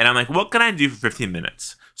 And I'm like, what can I do for 15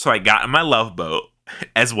 minutes? So I got in my love boat,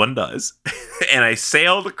 as one does, and I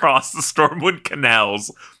sailed across the Stormwind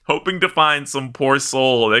canals, hoping to find some poor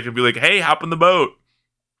soul that could be like, hey, hop in the boat.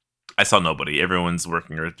 I saw nobody. Everyone's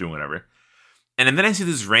working or doing whatever. And then I see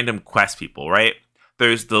these random quest people, right?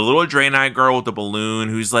 There's the little Draenor girl with the balloon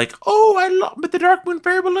who's like, oh, I love the Dark Moon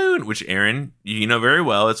Fairy balloon, which, Aaron, you know very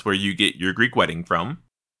well. It's where you get your Greek wedding from.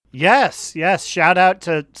 Yes. Shout out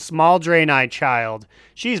to Small Draenei Child.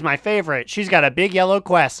 She's my favorite. She's got a big yellow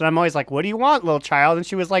quest. And I'm always like, what do you want, little child? And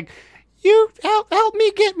she was like, you help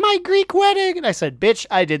me get my Greek wedding. And I said, bitch,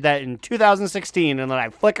 I did that in 2016. And then I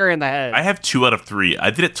flick her in the head. I have 2 out of 3.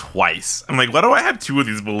 I did it twice. I'm like, why do I have 2 of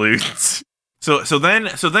these balloons? So then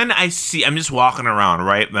I'm just walking around,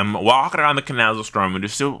 right? I'm walking around the canals of Stormwind,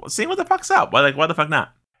 just seeing what the fuck's up. Why the fuck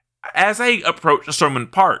not? As I approach the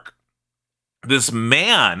Stormwind Park, this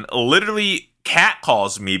man literally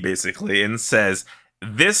catcalls me basically and says,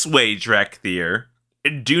 this way, Drekthir.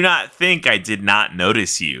 Do not think I did not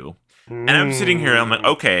notice you. And I'm sitting here and I'm like,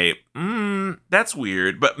 okay, that's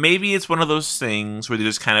weird. But maybe it's one of those things where they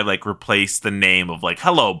just kind of like replace the name of like,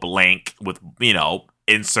 hello, blank with,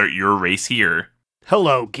 insert your race here.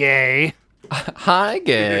 Hello, gay. Hi,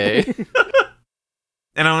 gay.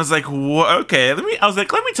 And I was like, okay, let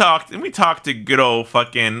me talk to good old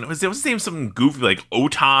fucking, what's his name, something goofy, like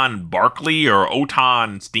Otan Barkley or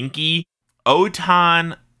Otan Stinky?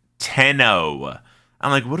 Otan Tenno.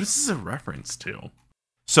 I'm like, what is this a reference to?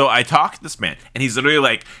 So I talked to this man, and he's literally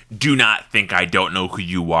like, do not think I don't know who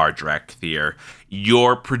you are, Drakthir.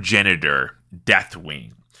 Your progenitor,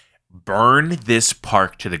 Deathwing, burned this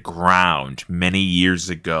park to the ground many years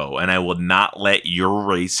ago, and I will not let your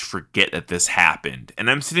race forget that this happened. And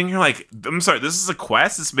I'm sitting here like, I'm sorry, this is a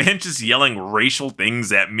quest? This man just yelling racial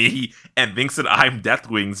things at me and thinks that I'm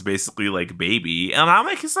Deathwing's basically like baby. And I'm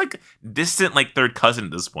like, he's like distant like third cousin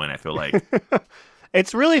at this point, I feel like.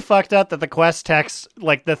 It's really fucked up that the quest text,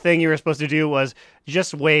 like the thing you were supposed to do was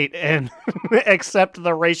just wait and accept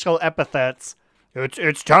the racial epithets.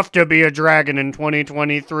 It's tough to be a dragon in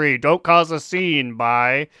 2023. Don't cause a scene,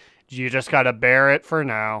 bye. You just gotta bear it for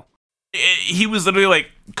now. He was literally like,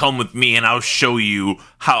 come with me and I'll show you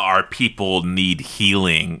how our people need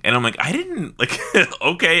healing. And I'm like, I didn't, like,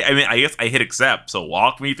 okay. I mean, I guess I hit accept, so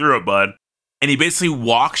walk me through it, bud. And he basically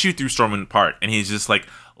walks you through Stormwind Park, and he's just like,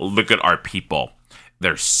 look at our people.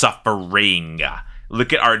 They're suffering.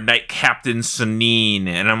 Look at our Knight Captain Sanine.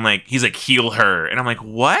 And I'm like, he's like, heal her. And I'm like,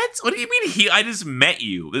 what? What do you mean heal? I just met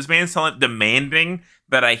you. This man's demanding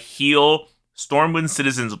that I heal Stormwind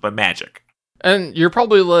citizens with my magic. And you're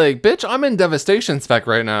probably like, bitch, I'm in Devastation spec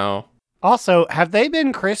right now. Also, have they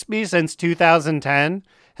been crispy since 2010?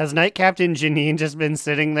 Has Knight Captain Janine just been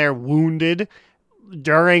sitting there wounded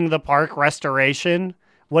during the park restoration?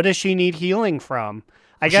 What does she need healing from?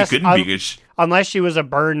 I guess she couldn't be good. Unless she was a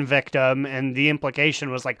burn victim, and the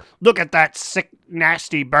implication was like, look at that sick,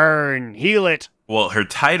 nasty burn, heal it. Well, her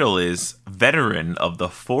title is Veteran of the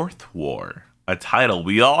Fourth War, a title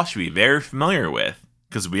we all should be very familiar with,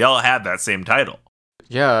 because we all have that same title.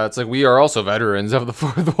 Yeah, it's like we are also veterans of the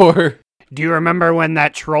Fourth War. Do you remember when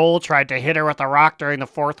that troll tried to hit her with a rock during the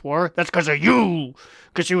Fourth War? That's because of you,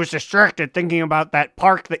 because she was distracted thinking about that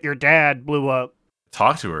park that your dad blew up.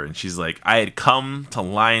 Talk to her, and she's like, I had come to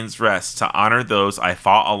Lion's Rest to honor those I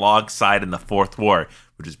fought alongside in the Fourth War,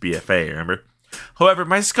 which is BFA, remember? However,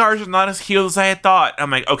 my scars are not as healed as I had thought. I'm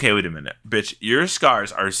like, okay, wait a minute. Bitch, your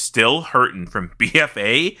scars are still hurting from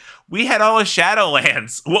BFA? We had all the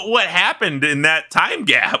Shadowlands. What happened in that time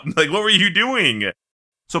gap? Like, what were you doing?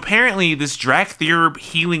 So apparently, this Drakthir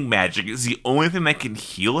healing magic is the only thing that can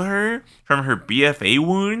heal her from her BFA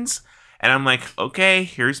wounds. And I'm like, okay,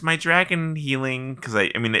 here's my dragon healing, because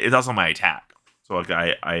I mean, it's also my attack, so like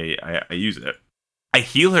I use it. I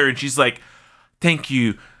heal her, and she's like, thank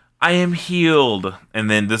you, I am healed. And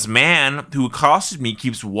then this man who accosted me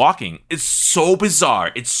keeps walking. It's so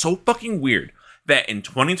bizarre. It's so fucking weird that in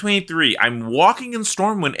 2023, I'm walking in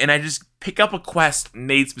Stormwind, and I just pick up a quest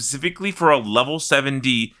made specifically for a level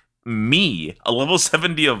 70 me, a level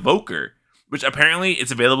 70 evoker. Which apparently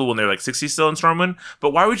it's available when they're like 60 still in Stormwind.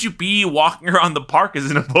 But why would you be walking around the park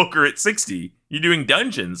as an evoker at 60? You're doing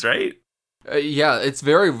dungeons, right? Yeah, it's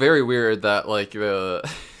very, very weird that like, because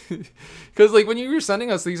like when you were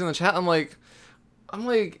sending us these in the chat, I'm like,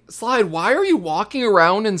 Slide, why are you walking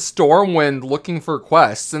around in Stormwind looking for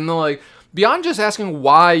quests? And they're like, beyond just asking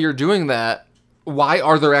why you're doing that, why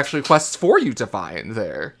are there actually quests for you to find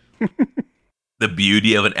there? The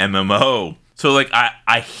beauty of an MMO. So, like,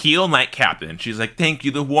 I heal Knight Captain. She's like, thank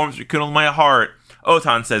you, the warmth rekindled my heart.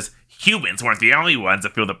 Otan says, humans weren't the only ones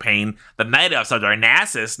that feel the pain. The Night Elves are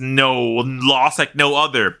Darnassus, no loss like no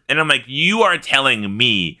other. And I'm like, you're telling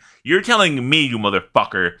me, you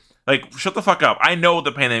motherfucker. Like, shut the fuck up. I know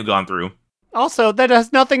the pain they've gone through. Also, that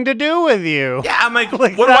has nothing to do with you. Yeah, I'm like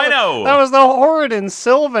what do I know? That was the Horde in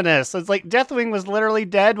Sylvanus. It's like Deathwing was literally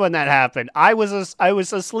dead when that happened. I was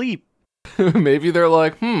asleep. Maybe they're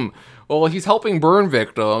like, well, he's helping burn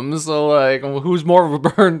victims, so, like, who's more of a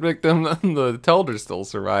burn victim than the Teldrassil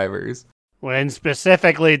survivors? When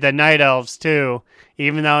specifically the Night Elves, too.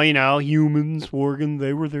 Even though, you know, humans, Worgen,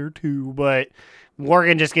 they were there, too. But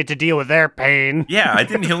Worgen just get to deal with their pain. Yeah, I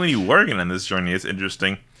didn't heal any Worgen on this journey. It's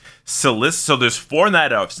interesting. So there's 4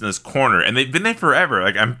 Night Elves in this corner, and they've been there forever.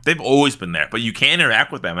 Like, they've always been there, but you can't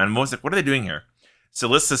interact with them. And I'm always like, what are they doing here?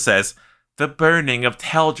 Callista says, the burning of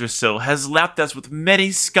Teldrassil has left us with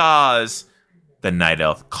many scars. The Night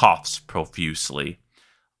Elf coughs profusely,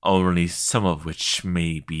 only some of which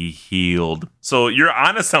may be healed. So you're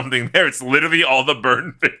onto something there. It's literally all the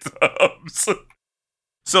burn victims.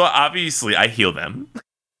 So obviously I heal them.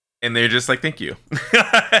 And they're just like, thank you.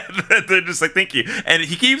 They're just like, thank you. And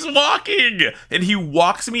he keeps walking. And he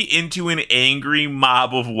walks me into an angry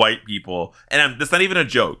mob of white people. And that's not even a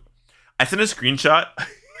joke. I sent a screenshot.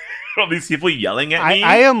 All these people yelling at me.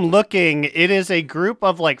 I am looking. It is a group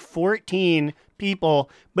of like 14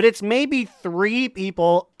 people, but it's maybe 3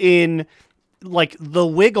 people in like the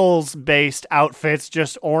Wiggles based outfits,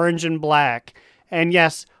 just orange and black. And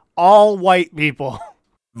yes, all white people.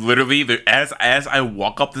 Literally, as I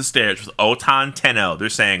walk up the stairs with Otan Tenno, they're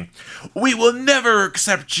saying, "We will never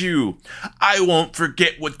accept you. I won't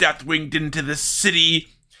forget what Deathwing did to this city.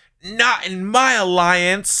 Not in my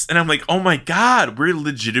alliance." And I'm like, oh my god, we're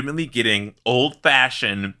legitimately getting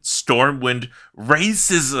old-fashioned Stormwind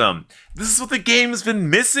racism. This is what the game's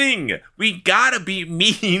been missing. We gotta be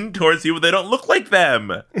mean towards people that don't look like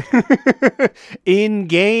them.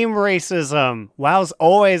 In-game racism. WoW's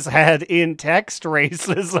always had in-text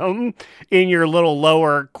racism in your little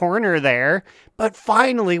lower corner there, but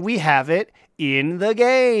finally we have it in the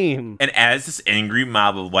game. And as this angry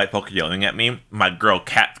mob of white folk are yelling at me, my girl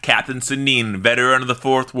Captain Sanine, veteran of the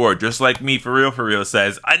Fourth Ward, just like me, for real,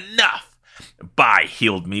 says, "Enough! Bai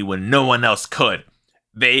healed me when no one else could.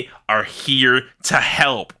 They are here to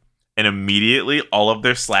help." And immediately all of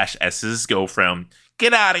their /S's go from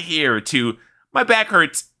 "get out of here" to "my back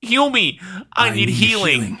hurts, heal me, I need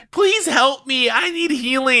healing. Please help me, I need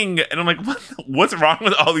healing." And I'm like, what's wrong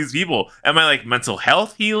with all these people? Am I like mental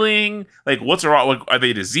health healing? Like, what's wrong? Like, are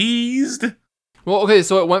they diseased? Well, okay,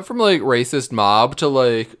 so it went from like racist mob to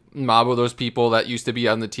like mob of those people that used to be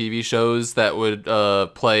on the TV shows that would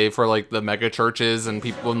play for like the mega churches, and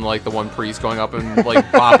people, and like the one priest going up and like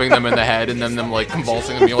bopping them in the head and then them like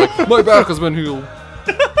convulsing and being like, "My back has been healed."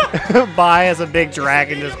 Bai as a big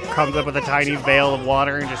dragon just comes up with a tiny veil of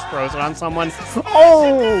water and just throws it on someone.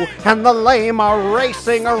 Oh, and the lame are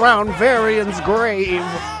racing around Varian's grave.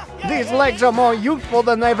 These legs are more youthful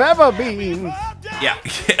than they've ever been. Yeah,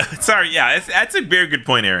 sorry, yeah, that's a very good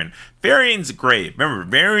point, Aaron. Varian's grave. Remember,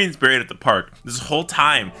 Varian's buried at the park. This whole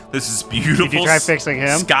time, there's this beautiful Did you try fixing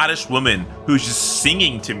him? Scottish woman who's just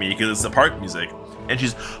singing to me because it's the park music. And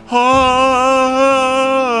she's, "Ah,"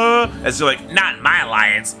 and so like, "not in my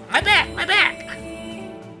alliance. My back, my back."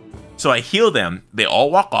 So I heal them. They all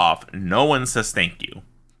walk off. No one says thank you.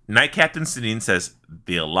 Knight Captain Sidine says,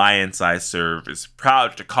 "The alliance I serve is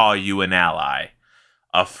proud to call you an ally,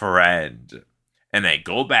 a friend." And they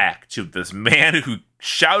go back to this man who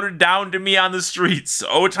shouted down to me on the streets,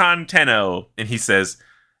 Otan Tenno, and he says,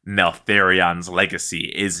 "Neltharion's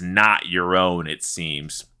legacy is not your own, it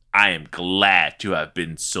seems. I am glad to have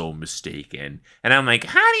been so mistaken." And I'm like,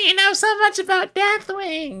 "How do you know so much about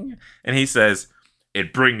Deathwing?" And he says,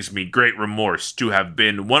 "It brings me great remorse to have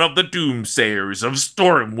been one of the doomsayers of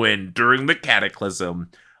Stormwind during the Cataclysm.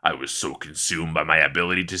 I was so consumed by my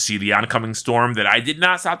ability to see the oncoming storm that I did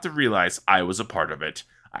not stop to realize I was a part of it.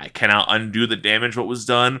 I cannot undo the damage what was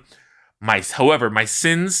done. However, my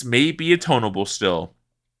sins may be atonable still.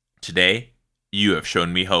 Today, you have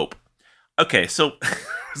shown me hope." Okay, so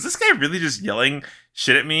was this guy really just yelling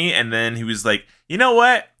shit at me? And then he was like, "You know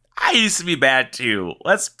what? I used to be bad too.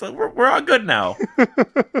 We're all good now."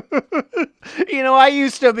 You know, I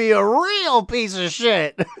used to be a real piece of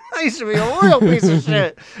shit. I used to be a real piece of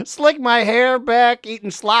shit. Slick my hair back,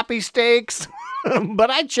 eating sloppy steaks. But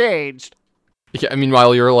I changed. Yeah,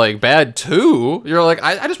 meanwhile, you're like bad too. You're like,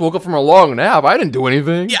 I just woke up from a long nap. I didn't do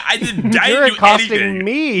anything. Yeah, I didn't You're do accosting anything.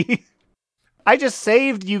 me. I just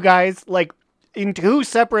saved you guys, like, in 2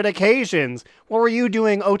 separate occasions. What were you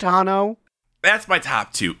doing, Otano? That's my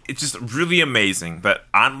top 2. It's just really amazing that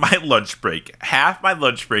on my lunch break, half my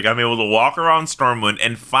lunch break, I'm able to walk around Stormwind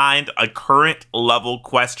and find a current level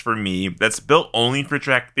quest for me that's built only for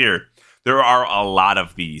Drakthir. There are a lot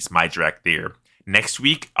of these, my Drakthir. Next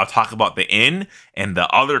week, I'll talk about the inn and the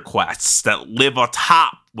other quests that live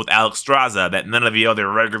atop with Alexstrasza that none of the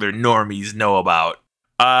other regular normies know about.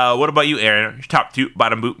 What about you, Aaron? Your top 2,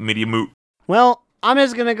 bottom boot, medium boot? Well, I'm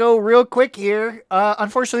just going to go real quick here.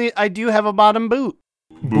 Unfortunately, I do have a bottom boot.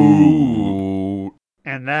 Boo.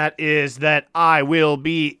 And that is that I will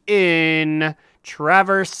be in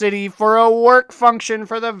Traverse City for a work function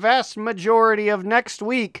for the vast majority of next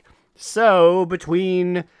week. So,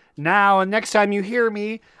 between now and next time you hear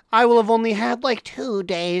me, I will have only had like 2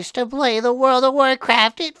 days to play the World of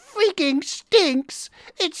Warcraft. It freaking stinks.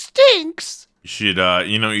 It stinks. You should,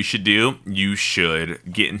 you know what you should do? You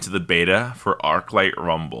should get into the beta for Arclight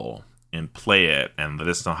Rumble and play it and let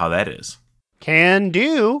us know how that is. Can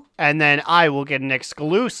do. And then I will get an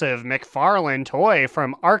exclusive McFarlane toy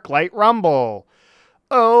from Arclight Rumble.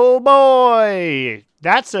 Oh boy.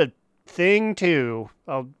 That's a thing too.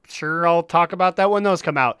 I'll talk about that when those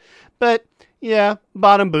come out. But yeah,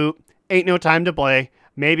 bottom boot. Ain't no time to play.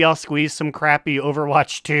 Maybe I'll squeeze some crappy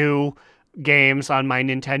Overwatch 2 games on my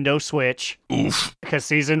Nintendo Switch. Oof. Because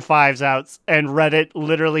Season 5's out and Reddit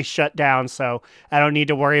literally shut down, so I don't need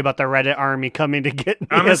to worry about the Reddit army coming to get me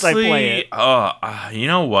as I play it. You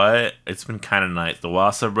know what? It's been kind of nice. The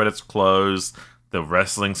WoW subreddit's closed. The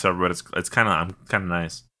wrestling subreddit's I'm kind of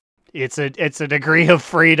nice. It's a degree of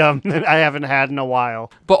freedom that I haven't had in a while.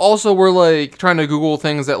 But also, we're like trying to Google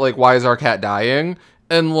things that like, why is our cat dying?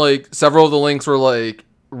 And like several of the links were like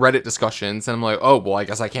Reddit discussions, and I'm like, oh well, I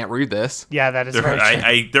guess I can't read this. Yeah, that is very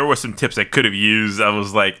true. There were some tips I could have used. I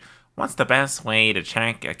was like, what's the best way to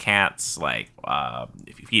check a cat's like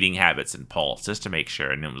feeding habits and pulse, just to make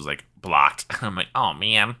sure? And it was like blocked. I'm like, oh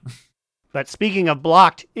man. But speaking of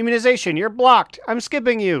blocked, immunization, you're blocked. I'm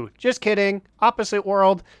skipping you. Just kidding. Opposite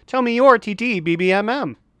world. Tell me your TT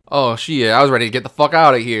BBMM. Oh shit, I was ready to get the fuck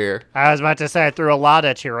out of here. I was about to say I threw a lot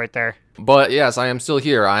at you right there. But yes, I am still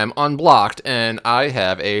here. I am unblocked, and I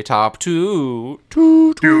have a top 2.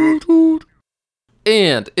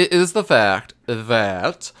 And it is the fact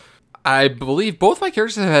that I believe both my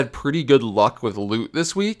characters have had pretty good luck with loot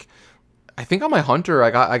this week. I think on my hunter,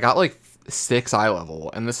 I got like 6 eye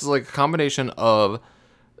level, and this is like a combination of,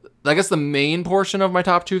 I guess the main portion of my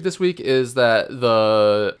top 2 this week is that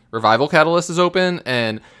the revival catalyst is open,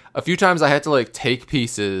 and a few times I had to like take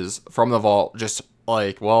pieces from the vault, just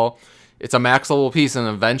like, well, it's a max level piece, and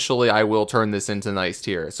eventually I will turn this into nice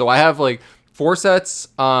tier. So I have like 4 sets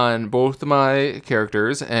on both of my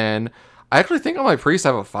characters, and I actually think on my priest I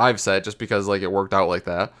have a 5 set just because like it worked out like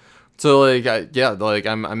that. So like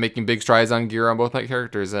I'm making big strides on gear on both my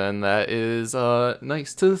characters, and that is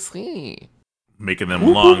nice to see. Making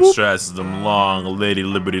them long strides, them long Lady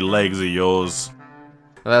Liberty legs of yours.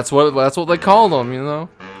 That's what they call them, you know.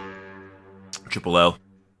 Triple L.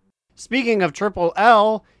 Speaking of Triple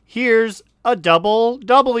L, here's a double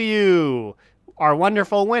W. Our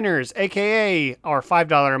wonderful winners, a.k.a. our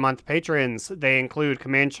 $5 a month patrons. They include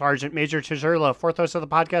Command Sergeant Major Chizurla, 4th host of the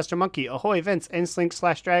Podcaster Monkey, Ahoy Vince, N-Slink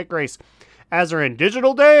 / Drag Race, Azarin,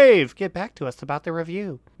 Digital Dave. Get back to us about the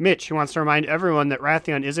review. Mitch, who wants to remind everyone that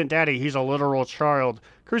Rathion isn't daddy, he's a literal child.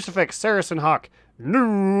 Crucifix, Saracen Hawk,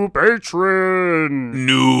 new patron.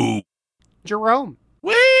 New. Jerome.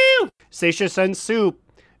 Woo! Seisha Sun Soup.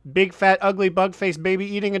 Big fat ugly bug faced baby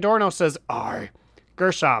eating Adorno says I.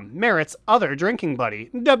 Gershom, Merritt's other drinking buddy.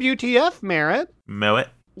 WTF, Merritt. Merritt.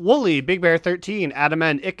 Wooly, Big Bear 13, Adam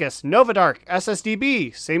N, Ickis, Novadark,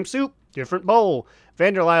 SSDB, same soup, different bowl.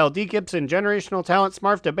 Vanderlyle, D. Gibson, Generational Talent,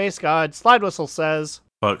 Smarf, the Base God, Slide Whistle says.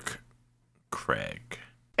 Fuck Craig.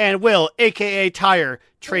 And Will, a.k.a. Tire,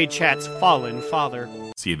 Trade Chat's fallen father.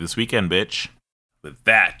 See you this weekend, bitch. With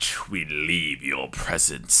that, we leave your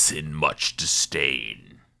presence in much disdain.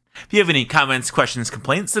 If you have any comments, questions,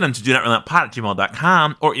 complaints, send them to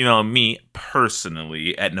donotrelentlpod@gmail.com or email me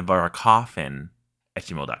personally at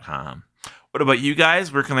navarracoffin@gmail.com. What about you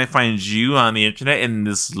guys? Where can I find you on the internet in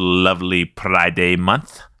this lovely Pride Day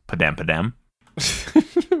month? Padam padam.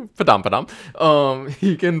 Padam.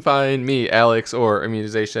 You can find me, Alex, or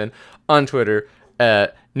Immunization, on Twitter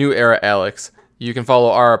at New Era Alex. You can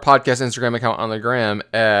follow our podcast Instagram account on the gram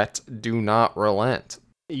at Do Not Relent.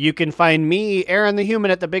 You can find me, Aaron the Human,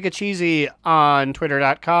 at the Big Cheesy on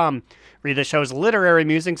Twitter.com. Read the show's literary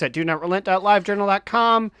musings at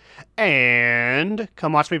DoNotRelent.LiveJournal.com. And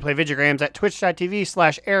come watch me play videograms at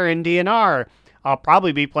Twitch.tv/AaronDNR. I'll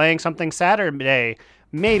probably be playing something Saturday.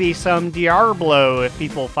 Maybe some Diablo if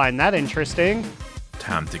people find that interesting.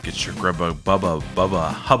 Time to get your grubba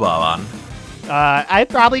bubba hubba on. I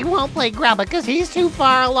probably won't play Grubba because he's too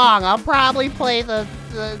far along. I'll probably play the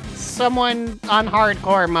someone on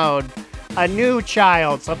hardcore mode. A new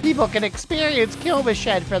child, so people can experience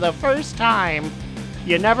Kilvashed for the first time.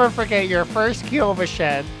 You never forget your first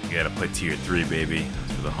Kilvashed. You gotta play tier 3, baby.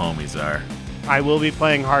 That's where the homies are. I will be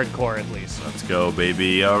playing hardcore at least. Let's go,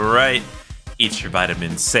 baby. All right. Eat your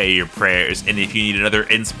vitamins, say your prayers, and if you need another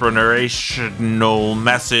inspirational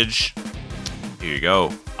message, here you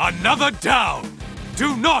go. Another down!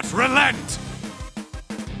 Do not relent!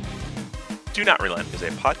 Do Not Relent is a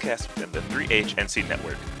podcast within the 3HNC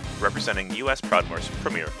network, representing U.S. Proudmoore's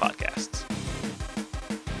premier podcasts.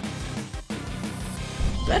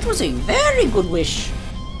 That was a very good wish.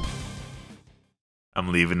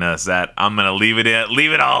 I'm leaving us at. I'm gonna leave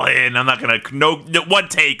it all in. I'm not gonna no one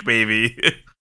take, baby.